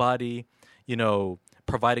somebody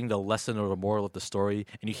providing the lesson or the moral of the story,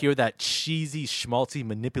 and you hear that cheesy, schmaltzy,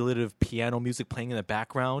 manipulative piano music playing in the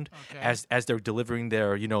background as they're delivering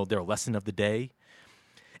their their lesson of the day.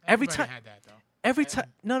 Everybody had that, though. Every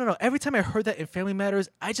time I heard that in Family Matters,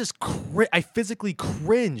 I physically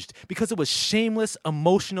cringed because it was shameless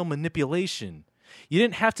emotional manipulation. You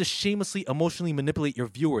didn't have to shamelessly emotionally manipulate your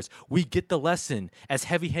viewers. We get the lesson, as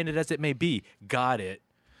heavy-handed as it may be. Got it.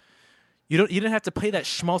 You didn't have to play that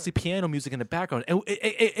schmaltzy piano music in the background.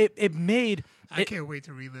 It made. I can't wait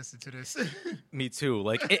to re-listen to this. Me too.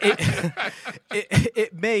 Like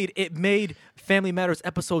it made Family Matters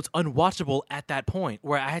episodes unwatchable at that point,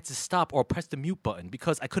 where I had to stop or press the mute button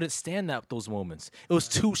because I couldn't stand those moments. It was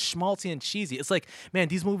too schmaltzy and cheesy. It's like, man,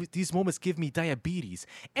 these moments give me diabetes.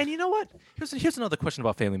 And you know what? Here's another question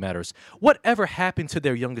about Family Matters. Whatever happened to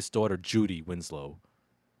their youngest daughter, Judy Winslow?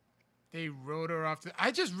 They wrote her off.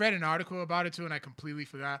 I just read an article about it too, and I completely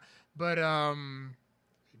forgot. But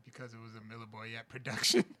because it was a Miller Boy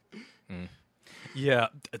production. Yeah,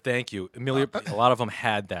 thank you, Amelia. A lot of them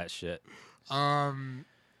had that shit. Yeah,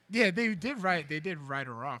 they did write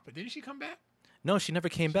her off, but didn't she come back? No, she never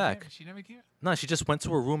came back. She never came back? No, she just went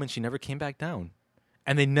to her room and she never came back down.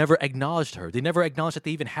 And they never acknowledged her. They never acknowledged that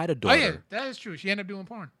they even had a daughter. Oh yeah, that is true. She ended up doing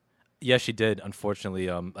porn. Yeah, she did. Unfortunately,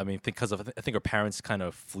 I mean, because I think her parents kind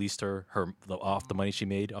of fleeced her off the money she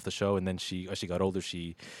made off the show, and then as she got older,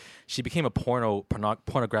 she became a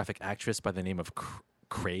pornographic actress by the name of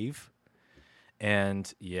Crave.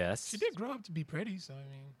 And yes, she did grow up to be pretty. So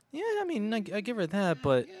I mean, I give her that.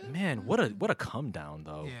 But man, what a come down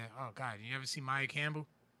though. Yeah. Oh God, you ever see Maya Campbell?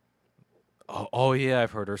 Oh yeah, I've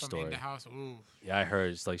heard her From story. In the House. Ooh. Yeah, I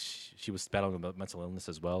heard. It's like she was battling with mental illness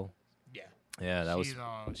as well. Yeah. Yeah,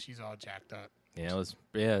 she's all jacked up. Yeah,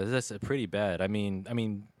 that's pretty bad. I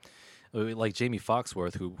mean, like Jamie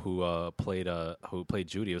Foxworth, who played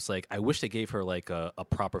Judy. It was like, I wish they gave her like a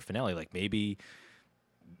proper finale. Like maybe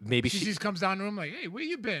she just comes down the room like, hey, where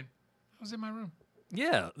you been? I was in my room.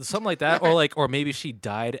 Yeah, something like that, or maybe she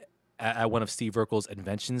died at one of Steve Urkel's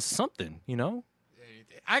inventions. Something,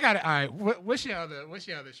 I got it. All right, what's your other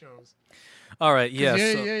shows? All right, yeah.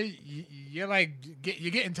 You're like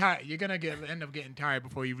you're getting tired. You're gonna end up getting tired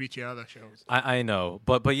before you reach your other shows. I know,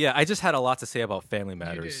 but yeah, I just had a lot to say about Family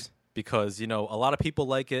Matters because a lot of people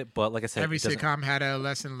like it, but like I said, every sitcom had a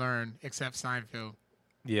lesson learned except Seinfeld.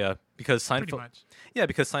 Yeah, because Seinfeld. Pretty much. Yeah,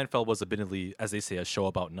 because Seinfeld was admittedly, as they say, a show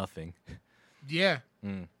about nothing. Yeah.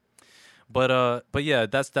 But yeah,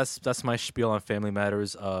 that's my spiel on Family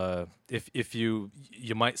Matters. If you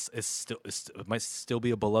might it might still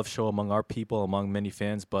be a beloved show among our people, among many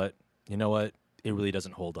fans, but you know what? It really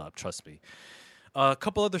doesn't hold up. Trust me. A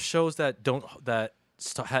couple other shows that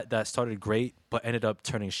started great but ended up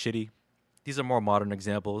turning shitty. These are more modern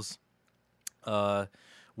examples. One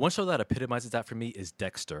show that epitomizes that for me is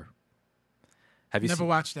Dexter. Have you never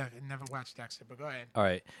watched that? Never watched Dexter, but go ahead. All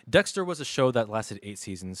right. Dexter was a show that lasted 8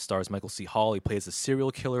 seasons, stars Michael C. Hall. He plays a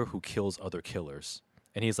serial killer who kills other killers.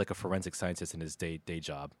 And he's like a forensic scientist in his day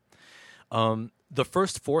job. The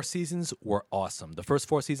first 4 seasons were awesome. The first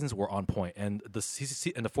 4 seasons were on point, and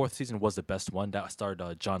the fourth season was the best one. That starred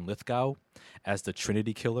John Lithgow as the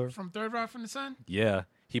Trinity Killer from Third Rock from the Sun. Yeah,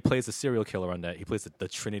 he plays the serial killer on that. He plays the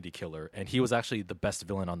Trinity Killer, and he was actually the best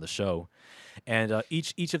villain on the show. And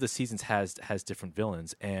each of the seasons has different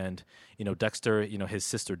villains. And Dexter, his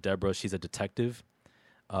sister Deborah, she's a detective.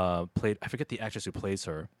 I forget the actress who plays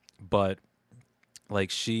her, but like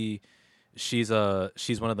she's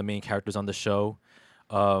one of the main characters on the show.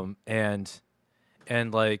 The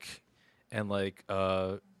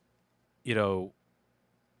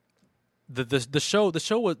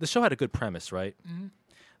show had a good premise, right? Mm-hmm.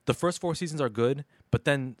 The first 4 seasons are good, but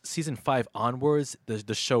then season 5 onwards,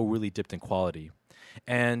 the show really dipped in quality,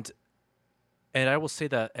 and I will say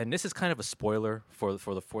that, and this is kind of a spoiler for the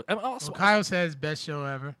fourth. Kyle says best show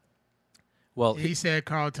ever. Well, he said,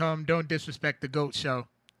 "Carl, tell him don't disrespect the GOAT show."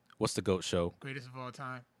 What's the GOAT show? Greatest of all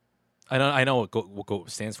time. I know what GOAT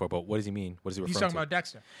stands for, but what does he mean? What is he referring to? He's talking about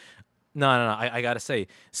Dexter. No. I gotta say,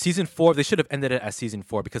 season 4. They should have ended it as season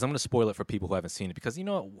 4 because I'm gonna spoil it for people who haven't seen it. Because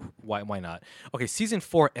why not? Okay, season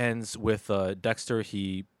 4 ends with Dexter.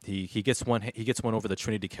 He gets one over the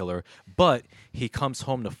Trinity Killer, but he comes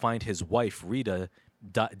home to find his wife Rita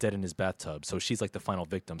dead in his bathtub. So she's like the final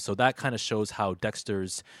victim. So that kind of shows how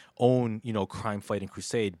Dexter's own crime fighting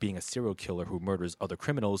crusade, being a serial killer who murders other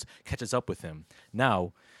criminals, catches up with him.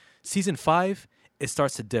 Now, season 5. It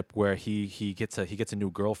starts to dip where he gets a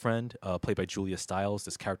new girlfriend played by Julia Stiles,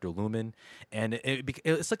 this character Lumen, and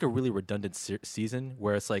it's like a really redundant season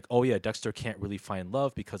where it's like, oh yeah, Dexter can't really find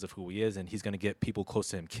love because of who he is, and he's gonna get people close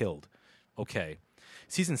to him killed. Okay,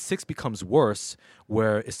 season 6 becomes worse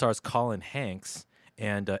where it stars Colin Hanks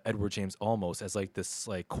and Edward James Olmos as like this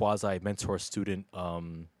like quasi mentor student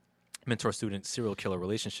serial killer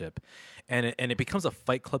relationship, and it becomes a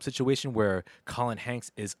Fight Club situation where Colin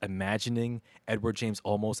Hanks is imagining Edward James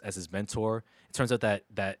Olmos as his mentor. It turns out that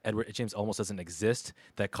Edward James Olmos doesn't exist,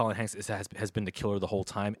 that Colin Hanks has been the killer the whole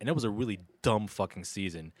time, and it was a really dumb fucking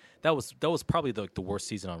season. That was probably the worst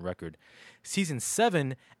season on record. Season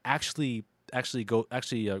 7 actually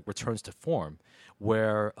returns to form,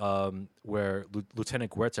 where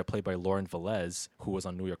Lieutenant Huerta, played by Lauren Velez, who was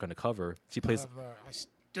on New York Undercover, she plays. I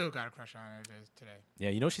still got a crush on her today.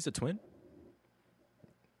 Yeah, she's a twin.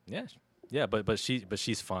 Yeah, but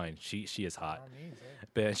she's fine. She is hot.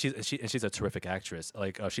 But she's a terrific actress.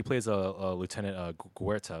 Like she plays a Lieutenant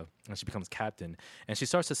Huerta, and she becomes captain, and she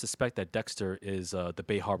starts to suspect that Dexter is the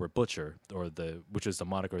Bay Harbor Butcher, which is the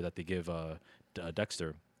moniker that they give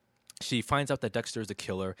Dexter. She finds out that Dexter is the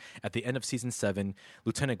killer. At the end of season 7,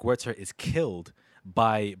 Lieutenant Huerta is killed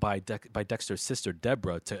by Dexter's sister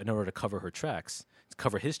Deborah in order to cover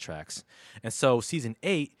his tracks. And so season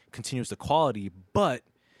 8 continues the quality, but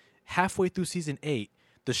halfway through season 8,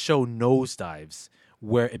 the show nosedives,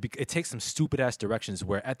 where it takes some stupid ass directions.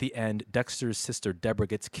 Where at the end, Dexter's sister Deborah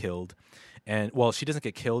gets killed, and well, she doesn't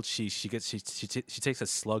get killed. She takes a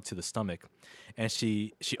slug to the stomach, and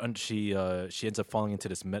she ends up falling into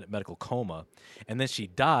this medical coma, and then she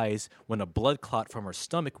dies when a blood clot from her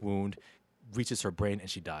stomach wound reaches her brain, and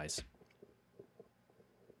she dies.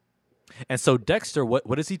 And so Dexter, what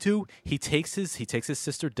does he do? He takes his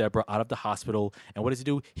sister Deborah out of the hospital, and what does he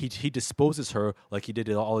do? He disposes her like he did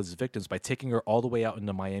to all his victims by taking her all the way out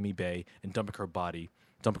into Miami Bay and dumping her body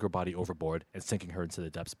overboard and sinking her into the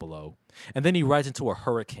depths below. And then he rides into a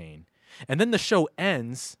hurricane. And then the show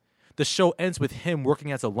ends. The show ends with him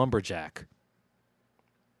working as a lumberjack.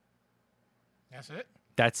 That's it?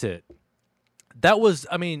 That's it. That was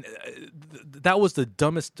the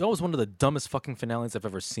dumbest. That was one of the dumbest fucking finales I've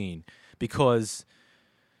ever seen, because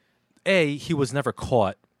A, he was never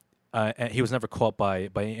caught. He was never caught by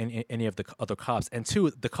any of the other cops, and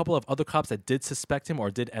 2, the couple of other cops that did suspect him or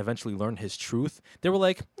did eventually learn his truth, they were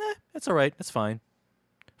like, "That's all right, that's fine."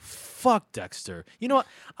 Fuck Dexter. You know what?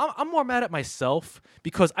 I'm more mad at myself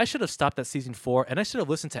because I should have stopped at season 4, and I should have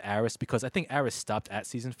listened to Aris, because I think Aris stopped at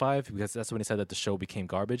season 5 because that's when he said that the show became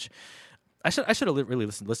garbage. I should have really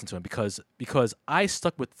listened to him because I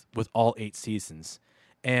stuck with all 8 seasons,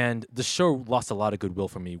 and the show lost a lot of goodwill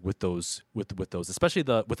for me with those, especially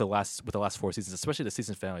with the last 4 seasons, especially the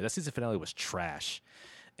season finale. That season finale was trash,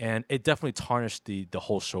 and it definitely tarnished the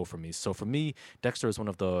whole show for me. So for me, Dexter is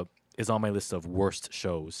is on my list of worst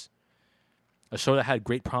shows. A show that had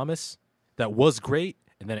great promise, that was great,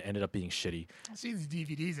 and then it ended up being shitty. I see these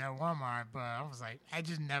DVDs at Walmart, but I was like, I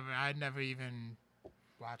never even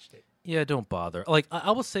watched it. Yeah, don't bother. Like, I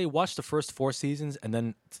will say, watch the first 4 seasons and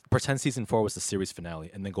then pretend season 4 was the series finale,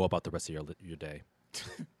 and then go about the rest of your day.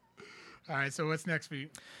 All right, so what's next for you?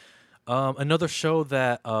 Another show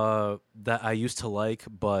that that I used to like,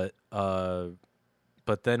 but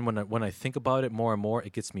then when I think about it more and more,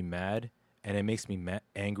 it gets me mad, and it makes me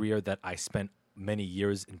angrier that I spent many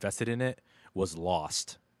years invested in it. Was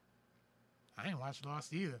Lost. I ain't watched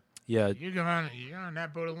Lost either. Yeah, you're on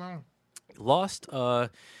that boat alone. Lost.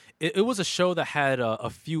 It was a show that had a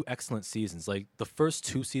few excellent seasons. Like the first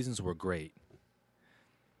 2 seasons were great.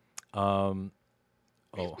 Facebook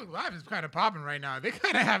Live is kind of popping right now. They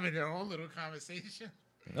kind of having their own little conversation.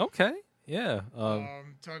 Okay. Yeah.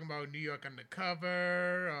 Talking about New York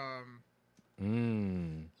Undercover.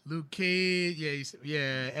 Luke Cage.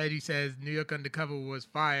 Eddie says New York Undercover was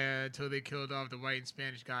fire until they killed off the white and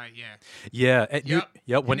Spanish guy. Yeah. Yeah.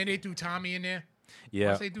 Yep. And then they threw Tommy in there. Yeah.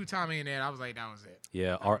 Once they threw Tommy in there, I was like, that was it.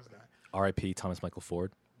 Yeah. R.I.P. Thomas Michael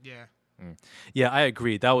Ford. Yeah. Yeah, I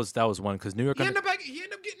agree. That was one because New York. He ended up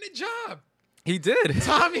getting a job. He did.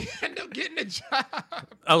 Tommy ended up getting a job.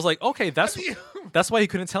 I was like, okay, that's why he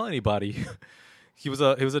couldn't tell anybody. he was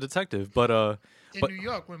a detective, but in New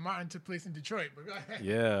York when Martin took place in Detroit. But go ahead.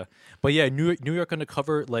 Yeah, but yeah, New York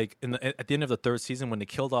Undercover. Like at the end of the 3rd season, when they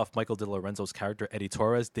killed off Michael De Lorenzo's character Eddie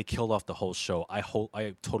Torres, they killed off the whole show.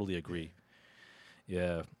 I totally agree.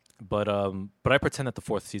 Yeah, but I pretend that the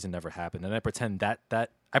 4th season never happened, and I pretend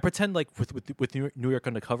I pretend like with New York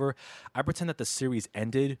Undercover, I pretend that the series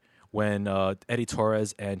ended when Eddie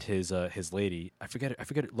Torres and his lady, I forget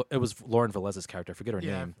it was Lauren Velez's character, I forget her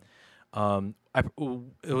name.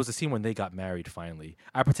 It was a scene when they got married finally.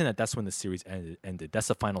 I pretend that that's when the series ended. That's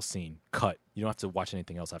the final scene. Cut. You don't have to watch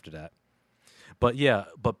anything else after that. But yeah,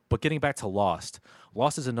 but getting back to Lost.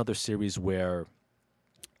 Lost is another series where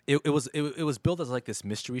it was built as like this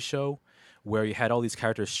mystery show where you had all these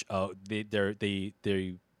characters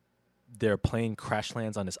their plane crash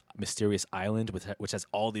lands on this mysterious island which has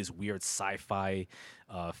all these weird sci-fi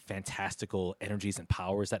fantastical energies and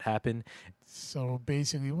powers that happen. So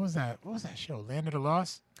basically, what was that show? Land of the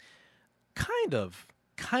Lost? Kind of,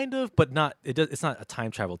 but not. It's not a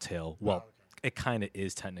time travel tale. Well, okay. It kind of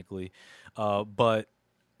is technically,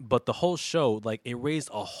 but the whole show, like, it raised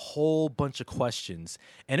a whole bunch of questions,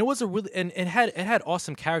 and it was a really and it had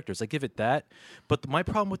awesome characters. I give it that. But my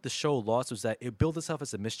problem with the show Lost was that it built itself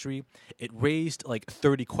as a mystery. It raised like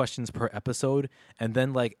 30 questions per episode, and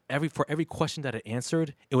then like for every question that it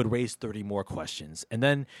answered, it would raise 30 more questions, and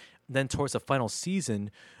then towards the final season,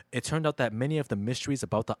 it turned out that many of the mysteries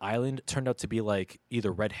about the island turned out to be like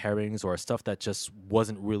either red herrings or stuff that just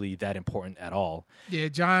wasn't really that important at all. Yeah,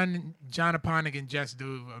 John Aponik and Jess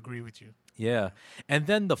do agree with you. Yeah. And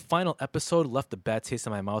then the final episode left a bad taste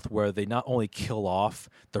in my mouth where they not only kill off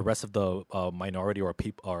the rest of the minority or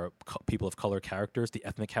people of color characters, the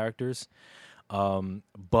ethnic characters,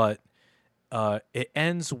 but it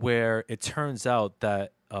ends where it turns out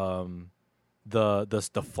that the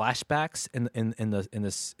flashbacks in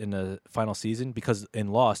the final season, because in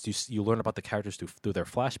Lost you learn about the characters through their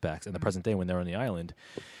flashbacks in the present day when they're on the island.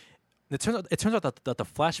 It turns out that the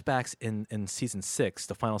flashbacks in season 6,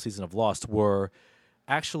 the final season of Lost, were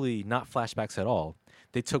actually not flashbacks at all.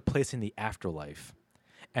 They took place in the afterlife.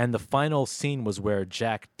 And the final scene was where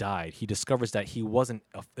Jack died. He discovers that it wasn't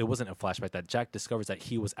a flashback, that Jack discovers that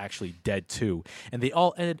he was actually dead too. And they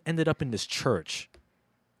all ended up in this church.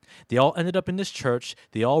 They all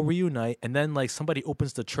reunite, and then like somebody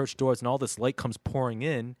opens the church doors and all this light comes pouring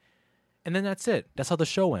in, and then that's it. That's how the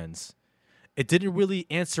show ends. It didn't really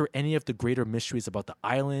answer any of the greater mysteries about the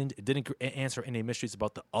island. It didn't answer any mysteries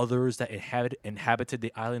about the others that inhabited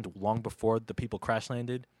the island long before the people crash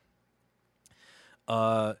landed.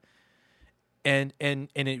 And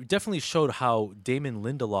it definitely showed how Damon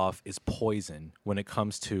Lindelof is poison when it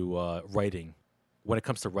comes to writing. When it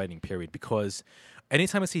comes to writing, period. Because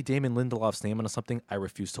anytime I see Damon Lindelof's name on something, I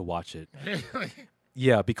refuse to watch it.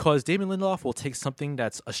 Yeah, because Damon Lindelof will take something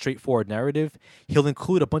that's a straightforward narrative. He'll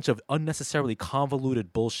include a bunch of unnecessarily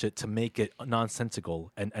convoluted bullshit to make it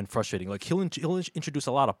nonsensical and frustrating. Like he'll introduce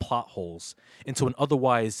a lot of plot holes into an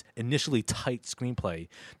otherwise initially tight screenplay.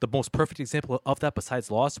 The most perfect example of that, besides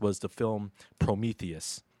Lost, was the film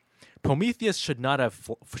Prometheus. Prometheus should not have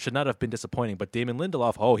been disappointing, but Damon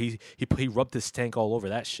Lindelof, he rubbed his stank all over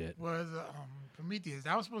that shit. Was Prometheus,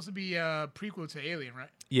 that was supposed to be a prequel to Alien, right?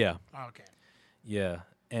 Yeah. Oh, okay. Yeah,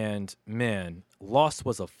 and man, Lost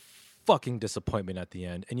was a fucking disappointment at the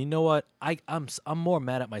end. And you know what? I'm more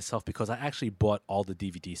mad at myself because I actually bought all the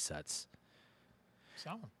DVD sets.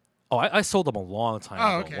 Sell them. Oh, I sold them a long time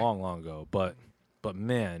ago, okay. long ago. But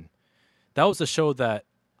man, that was a show that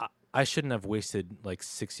I shouldn't have wasted like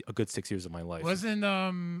a good 6 years of my life. Wasn't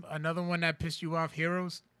another one that pissed you off,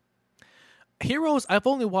 Heroes? Heroes, I've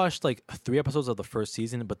only watched like 3 episodes of the first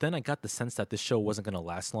season, but then I got the sense that this show wasn't going to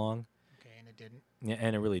last long. Okay, and it didn't. Yeah,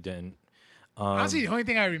 and it really didn't. Honestly, the only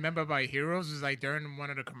thing I remember about Heroes is like during one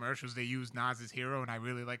of the commercials they used Nas's Hero, and I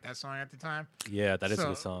really liked that song at the time. Yeah, that is a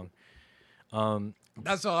good song.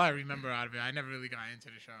 That's all I remember out of it. I never really got into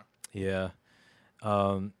the show. Yeah.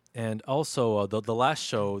 And also, the last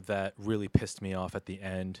show that really pissed me off at the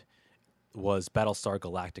end was Battlestar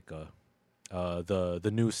Galactica,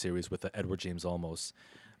 the new series with Edward James Olmos.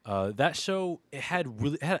 That show it had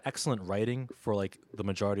excellent writing for like the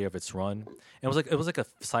majority of its run. And it was like a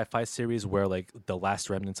sci-fi series where like the last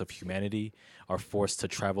remnants of humanity are forced to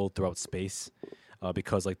travel throughout space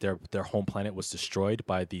because like their home planet was destroyed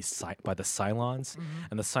by the Cylons,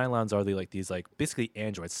 and the Cylons are these basically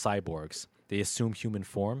androids, cyborgs. They assume human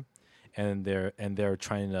form, and they're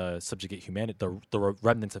trying to subjugate humanity, the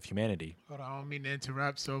remnants of humanity. Hold on, I don't mean to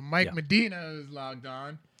interrupt. So Mike Medina is logged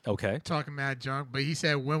on. Okay. Talking mad junk, but he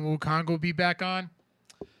said when will Congo be back on?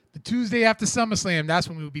 The Tuesday after SummerSlam, that's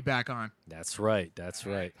when we'll be back on. That's right. That's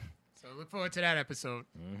right. So look forward to that episode.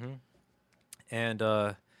 Mm-hmm. And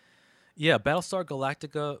Battlestar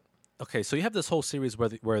Galactica. Okay, so you have this whole series where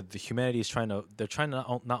the humanity is trying to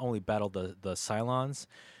not only battle the Cylons,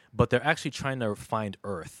 but they're actually trying to find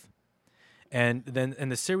Earth. And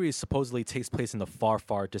the series supposedly takes place in the far,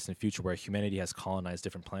 far distant future where humanity has colonized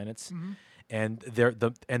different planets. Mm-hmm. And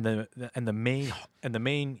the main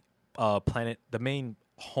planet, the main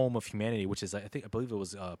home of humanity, which is I believe it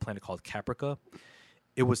was a planet called Caprica,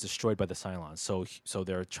 it was destroyed by the Cylons. So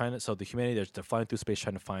they're the humanity they're flying through space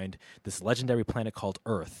trying to find this legendary planet called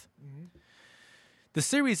Earth. Mm-hmm. The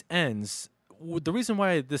series ends. The reason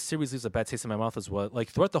why this series leaves a bad taste in my mouth is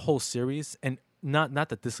throughout the whole series, and not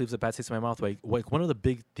that this leaves a bad taste in my mouth. Like one of the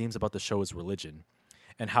big themes about the show is religion,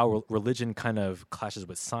 and how religion kind of clashes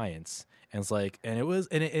with science. And it's like, and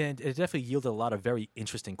it definitely yielded a lot of very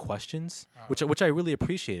interesting questions, which I really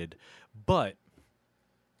appreciated. But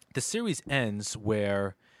the series ends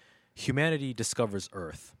where humanity discovers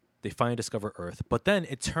Earth. They finally discover Earth, but then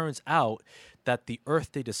it turns out that the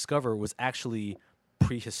Earth they discover was actually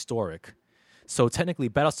prehistoric. So technically,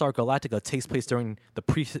 Battlestar Galactica takes place during the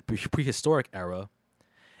prehistoric era,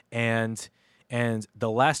 and the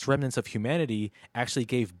last remnants of humanity actually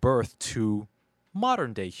gave birth to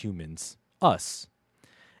modern day humans, us,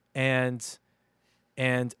 and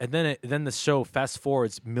then the show fast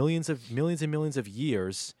forwards millions and millions of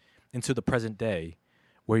years into the present day,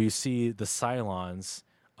 where you see the Cylons.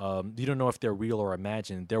 You don't know if they're real or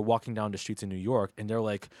imagined. They're walking down the streets in New York, and they're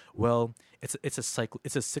like, "Well, it's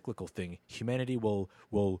a cyclical thing. Humanity will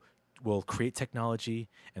create technology,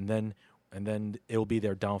 and then it will be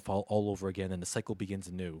their downfall all over again, and the cycle begins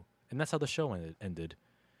anew." And that's how the show ended.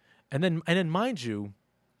 And then, mind you,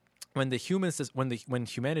 when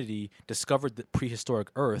humanity discovered the prehistoric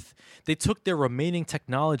Earth, they took their remaining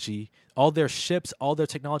technology, all their ships, all their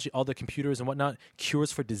technology, all their computers and whatnot,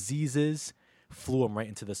 cures for diseases, flew them right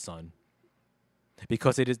into the sun,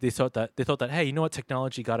 because they thought that hey, you know what,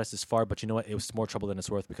 technology got us this far, but you know what, it was more trouble than it's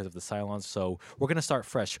worth because of the Cylons. So we're gonna start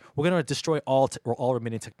fresh. We're gonna destroy all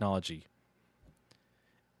remaining technology.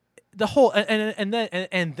 The whole and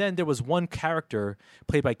then there was one character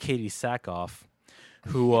played by Katie Sackhoff,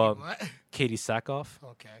 who Katie Sackhoff,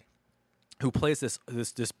 okay, who plays this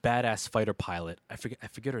badass fighter pilot. I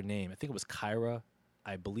forget her name. I think it was Kyra.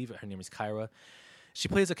 I believe her name is Kyra. She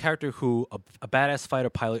plays a character who a badass fighter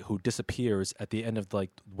pilot who disappears at the end of like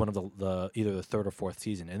one of the either the third or fourth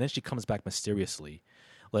season, and then she comes back mysteriously,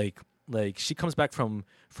 like she comes back from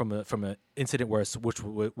an incident which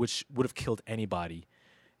would have killed anybody.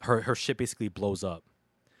 Her ship basically blows up.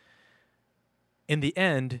 In the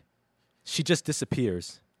end, she just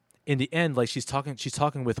disappears. In the end, like she's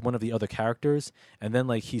talking with one of the other characters, and then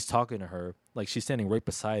like he's talking to her, like she's standing right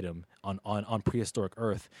beside him on prehistoric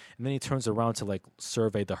Earth, and then he turns around to like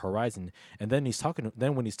survey the horizon, and then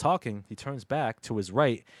when he's talking, he turns back to his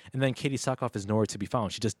right, and then Katie Sackhoff is nowhere to be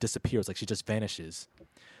found. She just disappears, like she just vanishes.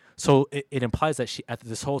 So it implies that at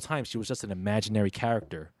this whole time she was just an imaginary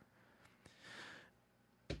character.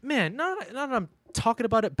 Man, now that I'm talking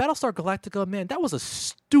about it, Battlestar Galactica, man, that was a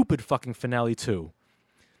stupid fucking finale too.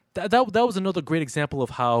 That was another great example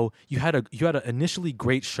of how you had an initially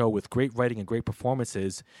great show with great writing and great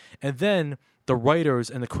performances, and then the writers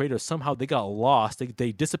and the creators somehow they got lost.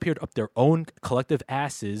 They disappeared up their own collective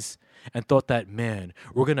asses and thought that, man,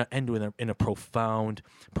 we're gonna end in a profound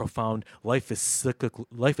life is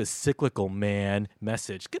cyclical, man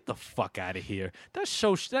message. Get the fuck out of here. That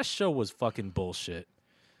show was fucking bullshit.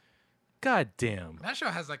 God damn. That show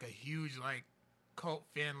has like a huge like cult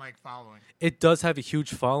fan like following. It does have a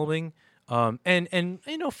huge following. And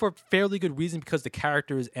for fairly good reason, because the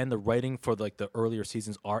characters and the writing for like the earlier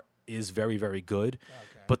seasons is very, very good.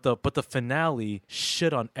 Okay. But the finale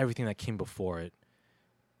shit on everything that came before it.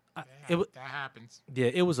 That happens. Yeah,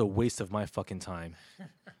 it was a waste of my fucking time.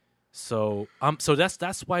 So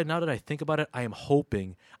that's why now that I think about it, I am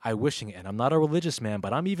hoping, wishing, and I'm not a religious man,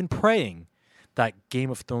 but I'm even praying that Game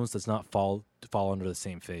of Thrones does not fall under the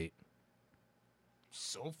same fate.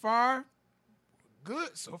 So far,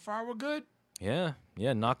 good. So far, we're good. Yeah.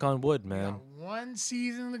 Knock on wood, man. We got one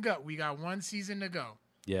season to go.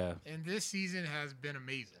 Yeah. And this season has been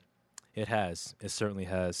amazing. It has. It certainly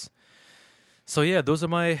has. So yeah, those are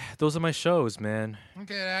my shows, man.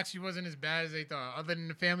 Okay, that actually wasn't as bad as they thought. Other than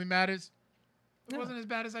the Family Matters, it wasn't as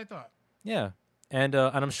bad as I thought. Yeah. And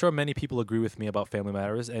I'm sure many people agree with me about Family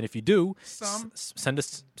Matters. And if you do, send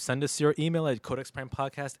us your email at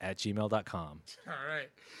codexprimepodcast@gmail.com. All right.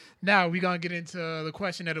 Now we're going to get into the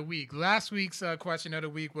question of the week. Last week's question of the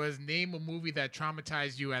week was name a movie that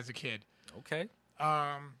traumatized you as a kid. Okay.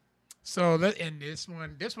 So this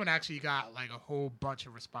one actually got like a whole bunch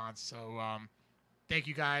of response. So thank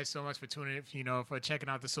you guys so much for tuning in, for checking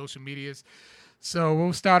out the social medias. So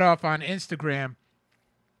we'll start off on Instagram.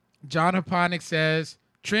 John Haponic says,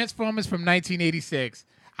 Transformers from 1986.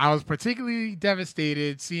 I was particularly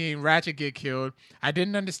devastated seeing Ratchet get killed. I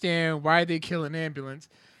didn't understand why they kill an ambulance.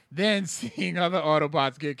 Then seeing other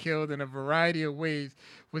Autobots get killed in a variety of ways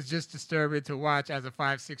was just disturbing to watch as a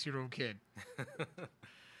 5-6-year-old kid.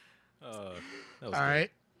 All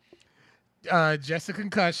right. Jessica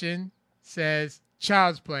Concussion says,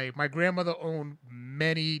 Child's Play. My grandmother owned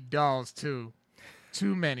many dolls, too.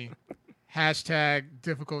 Too many. #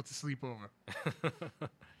 difficult to sleep over.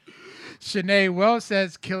 Shanae Wells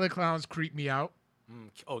says, Killer Clowns creep me out.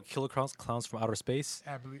 Killer Clowns from Outer Space?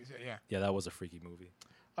 I believe so, yeah. Yeah, that was a freaky movie.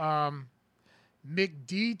 McDTwist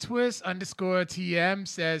 _TM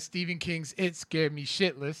says, Stephen King's It scared me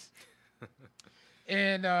shitless.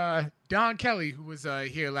 And Don Kelly, who was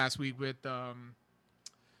here last week with our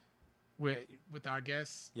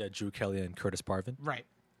guests. Yeah, Drew Kelly and Curtis Parvin. Right.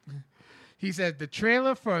 He said, the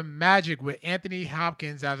trailer for Magic with Anthony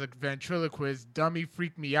Hopkins as a ventriloquist dummy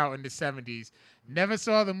freaked me out in the 70s. Never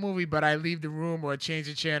saw the movie, but I leave the room or change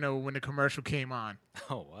the channel when the commercial came on.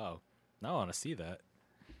 Oh, wow. Now I want to see that.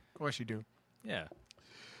 Of course you do. Yeah.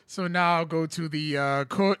 So now I'll go to the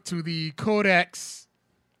Codex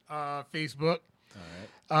Facebook.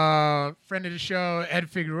 All right. Friend of the show, Ed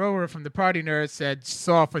Figueroa from the Party Nerd said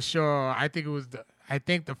Saw for sure. I think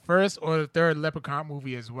the first or the third Leprechaun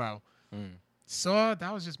movie as well. Saw,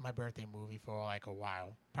 that was just my birthday movie for like a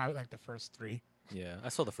while. Probably like the first 3. Yeah, I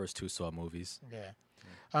saw the first 2 Saw movies. Yeah.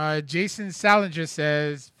 Jason Salinger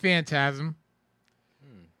says Phantasm.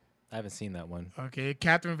 I haven't seen that one. Okay.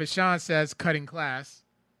 Catherine Vachon says Cutting Class.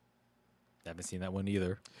 I haven't seen that one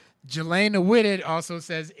either. Jelena Whitted also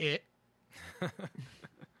says It.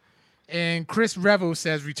 And Chris Revel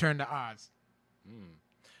says Return to Oz.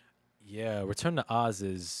 Yeah, Return to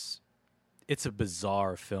Oz it's a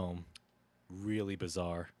bizarre film. Really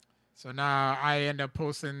bizarre. So now I end up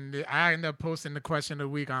posting the question of the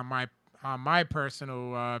week on my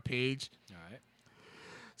personal page. All right.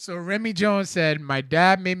 So Remy Jones said, my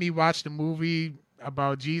dad made me watch the movie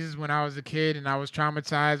about Jesus when I was a kid, and I was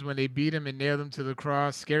traumatized when they beat him and nailed him to the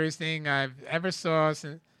cross. Scariest thing I've ever saw.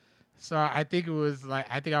 So I think I was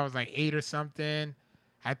like 8 or something.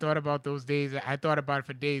 I thought about those days. I thought about it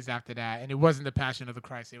for days after that, and it wasn't the Passion of the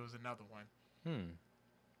Christ. It was another one.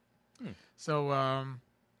 So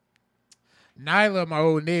Nyla, my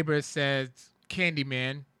old neighbor, says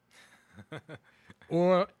Candyman.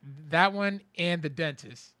 Or that one and The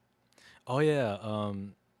Dentist. Oh, yeah.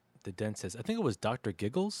 The Dentist. I think it was Dr.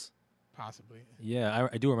 Giggles. Possibly. Yeah,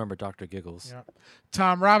 I do remember Dr. Giggles. Yep.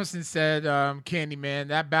 Tom Robinson said Candyman.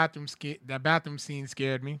 That bathroom scene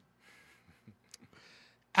scared me.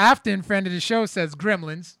 Afton, friend of the show, says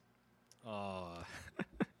Gremlins. Oh.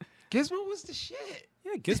 Gizmo was the shit.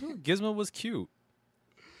 Yeah, Gizmo was cute.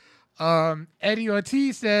 Eddie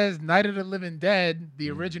Ortiz says Night of the Living Dead, the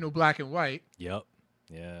original black and white. Yep.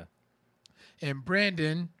 Yeah. And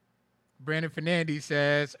Brandon Fernandez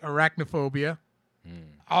says Arachnophobia.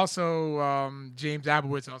 Also, James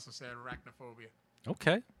Abowitz also said Arachnophobia.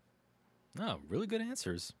 Okay. No, really good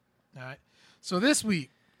answers. All right. So this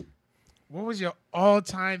week, what was your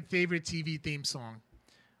all-time favorite TV theme song?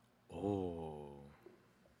 Oh.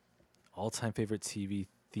 All-time favorite TV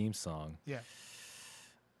theme song? Yeah.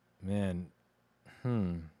 Man,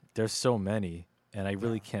 there's so many, and I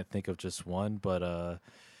really can't think of just one. But why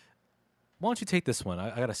don't you take this one?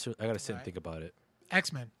 I gotta sit and think about it.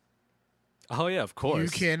 X-Men. Oh yeah, of course. You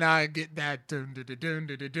cannot get that. Dun, dun, dun, dun,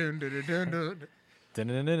 dun, dun, dun,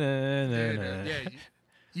 dun, dun. Yeah,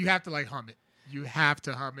 you have to like hum it. You have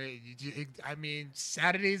to hum it. I mean,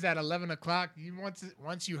 Saturdays at 11 o'clock.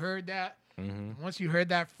 Once you heard that, once you heard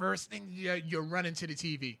that first thing, you're running to the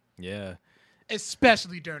TV. Yeah.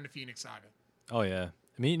 Especially during the Phoenix Saga. Oh yeah.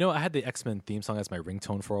 I mean, I had the X-Men theme song as my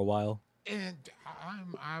ringtone for a while. And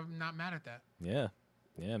I'm not mad at that. Yeah.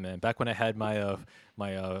 Yeah, man. Back when I had my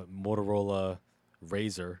my Motorola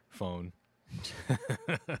Razr phone.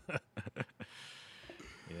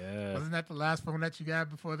 Yeah. Wasn't that the last phone that you got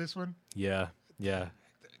before this one? Yeah. Yeah.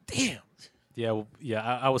 Damn. Yeah. Well, yeah.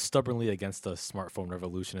 I was stubbornly against the smartphone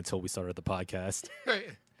revolution until we started the podcast.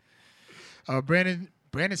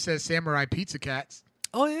 Brandon says Samurai Pizza Cats.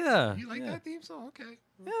 Oh yeah. You like that theme song? Okay.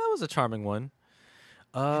 Yeah, that was a charming one.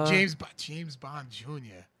 James Bond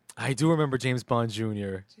Jr. I do remember James Bond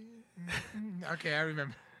Jr. Okay, I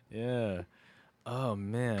remember. Yeah. Oh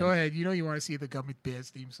man. Go ahead. You want to see the Gummy Bears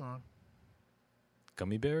theme song?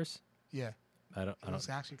 Gummy Bears? Yeah. I don't. It's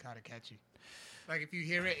actually kind of catchy. Like if you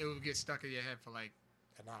hear it, it will get stuck in your head for like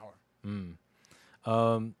an hour.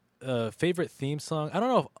 Favorite theme song? I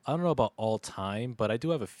don't know about all time, but I do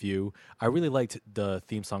have a few. I really liked the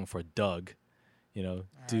theme song for Doug. Yeah,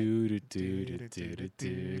 that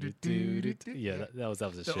was a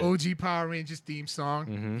the shit. OG Power Rangers theme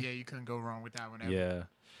song. Yeah, you couldn't go wrong with that one. Ever. Yeah.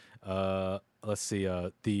 Let's see.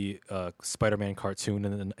 The Spider-Man cartoon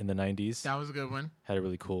in the 90s. That was a good one. Had a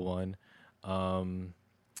really cool one.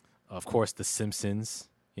 Of course, The Simpsons.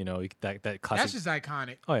 That classic. That's just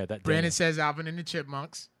iconic. Oh yeah, that. Brandon says Alvin and the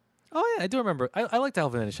Chipmunks. Oh yeah, I do remember. I liked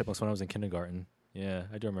Alvin and the Chipmunks when I was in kindergarten. Yeah,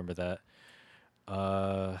 I do remember that.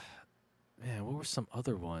 Man, what were some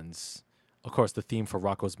other ones? Of course, the theme for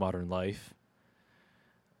Rocko's Modern Life.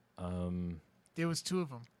 There was two of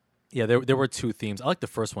them. Yeah, there were two themes. I like the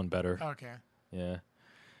first one better. Okay. Yeah.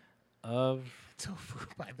 Tofu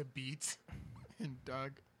by the Beats and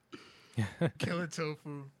Doug. Killer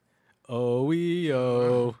Tofu.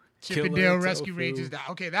 OEO. Chippendale Rescue Rangers.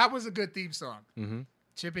 Okay, that was a good theme song. Mm-hmm.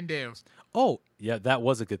 Chippendales. Oh, yeah, that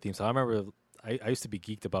was a good theme song. I remember I used to be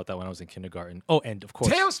geeked about that when I was in kindergarten. Oh, and of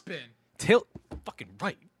course. Tailspin. Fucking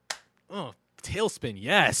right. Oh, Tailspin,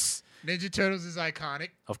 yes. Ninja Turtles is iconic.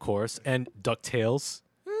 Of course. And DuckTales.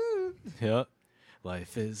 Yeah.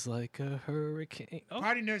 Life is like a hurricane. Oh.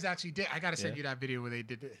 Party Nerds actually did. I got to send you that video where they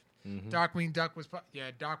did it. Darkwing Duck was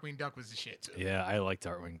Darkwing Duck was the shit too. Yeah, I like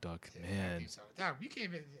Darkwing Duck. Man. Damn, you can't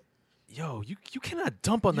even. Yo, you cannot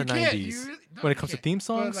dump on the 90s when it comes to theme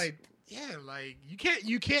songs. But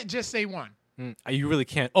you can't just say one. You really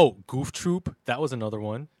can't. Oh, Goof Troop, that was another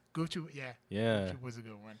one. Goof Troop, yeah. Yeah. Goof Troop was a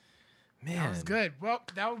good one. Man. That was good. Well,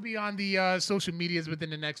 that will be on the social medias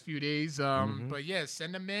within the next few days. But yeah,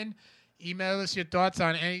 send them in. Email us your thoughts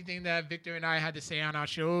on anything that Victor and I had to say on our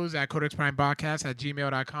shows at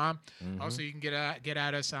CodexPrimePodcast@gmail.com. Also, you can get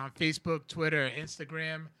at us on Facebook, Twitter,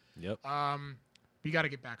 Instagram. Yep. We got to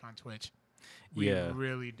get back on Twitch. We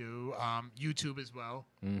really do. YouTube as well.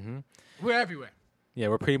 Mm-hmm. We're everywhere. Yeah,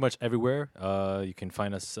 we're pretty much everywhere. You can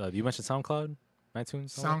find us. You mentioned SoundCloud,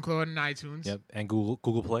 iTunes? SoundCloud and iTunes. Yep. And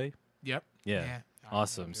Google Play. Yep. Yeah.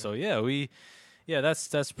 Awesome. So,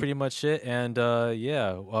 that's pretty much it. And,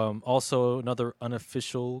 also another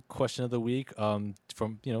unofficial question of the week from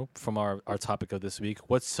our topic of this week.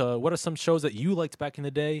 What are some shows that you liked back in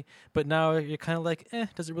the day, but now you're kind of like,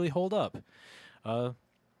 does it really hold up? Let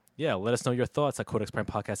us know your thoughts at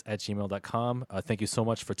codexprimepodcast@gmail.com. Thank you so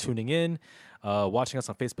much for tuning in, watching us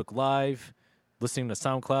on Facebook Live, listening to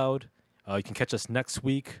SoundCloud. You can catch us next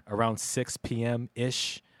week around 6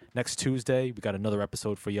 p.m.-ish. Next Tuesday, we got another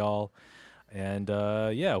episode for y'all. And,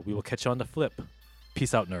 we will catch you on the flip.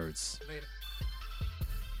 Peace out, nerds. Later.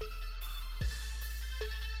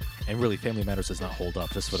 And really, Family Matters does not hold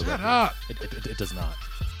up. Just for the record. Shut up. It does not.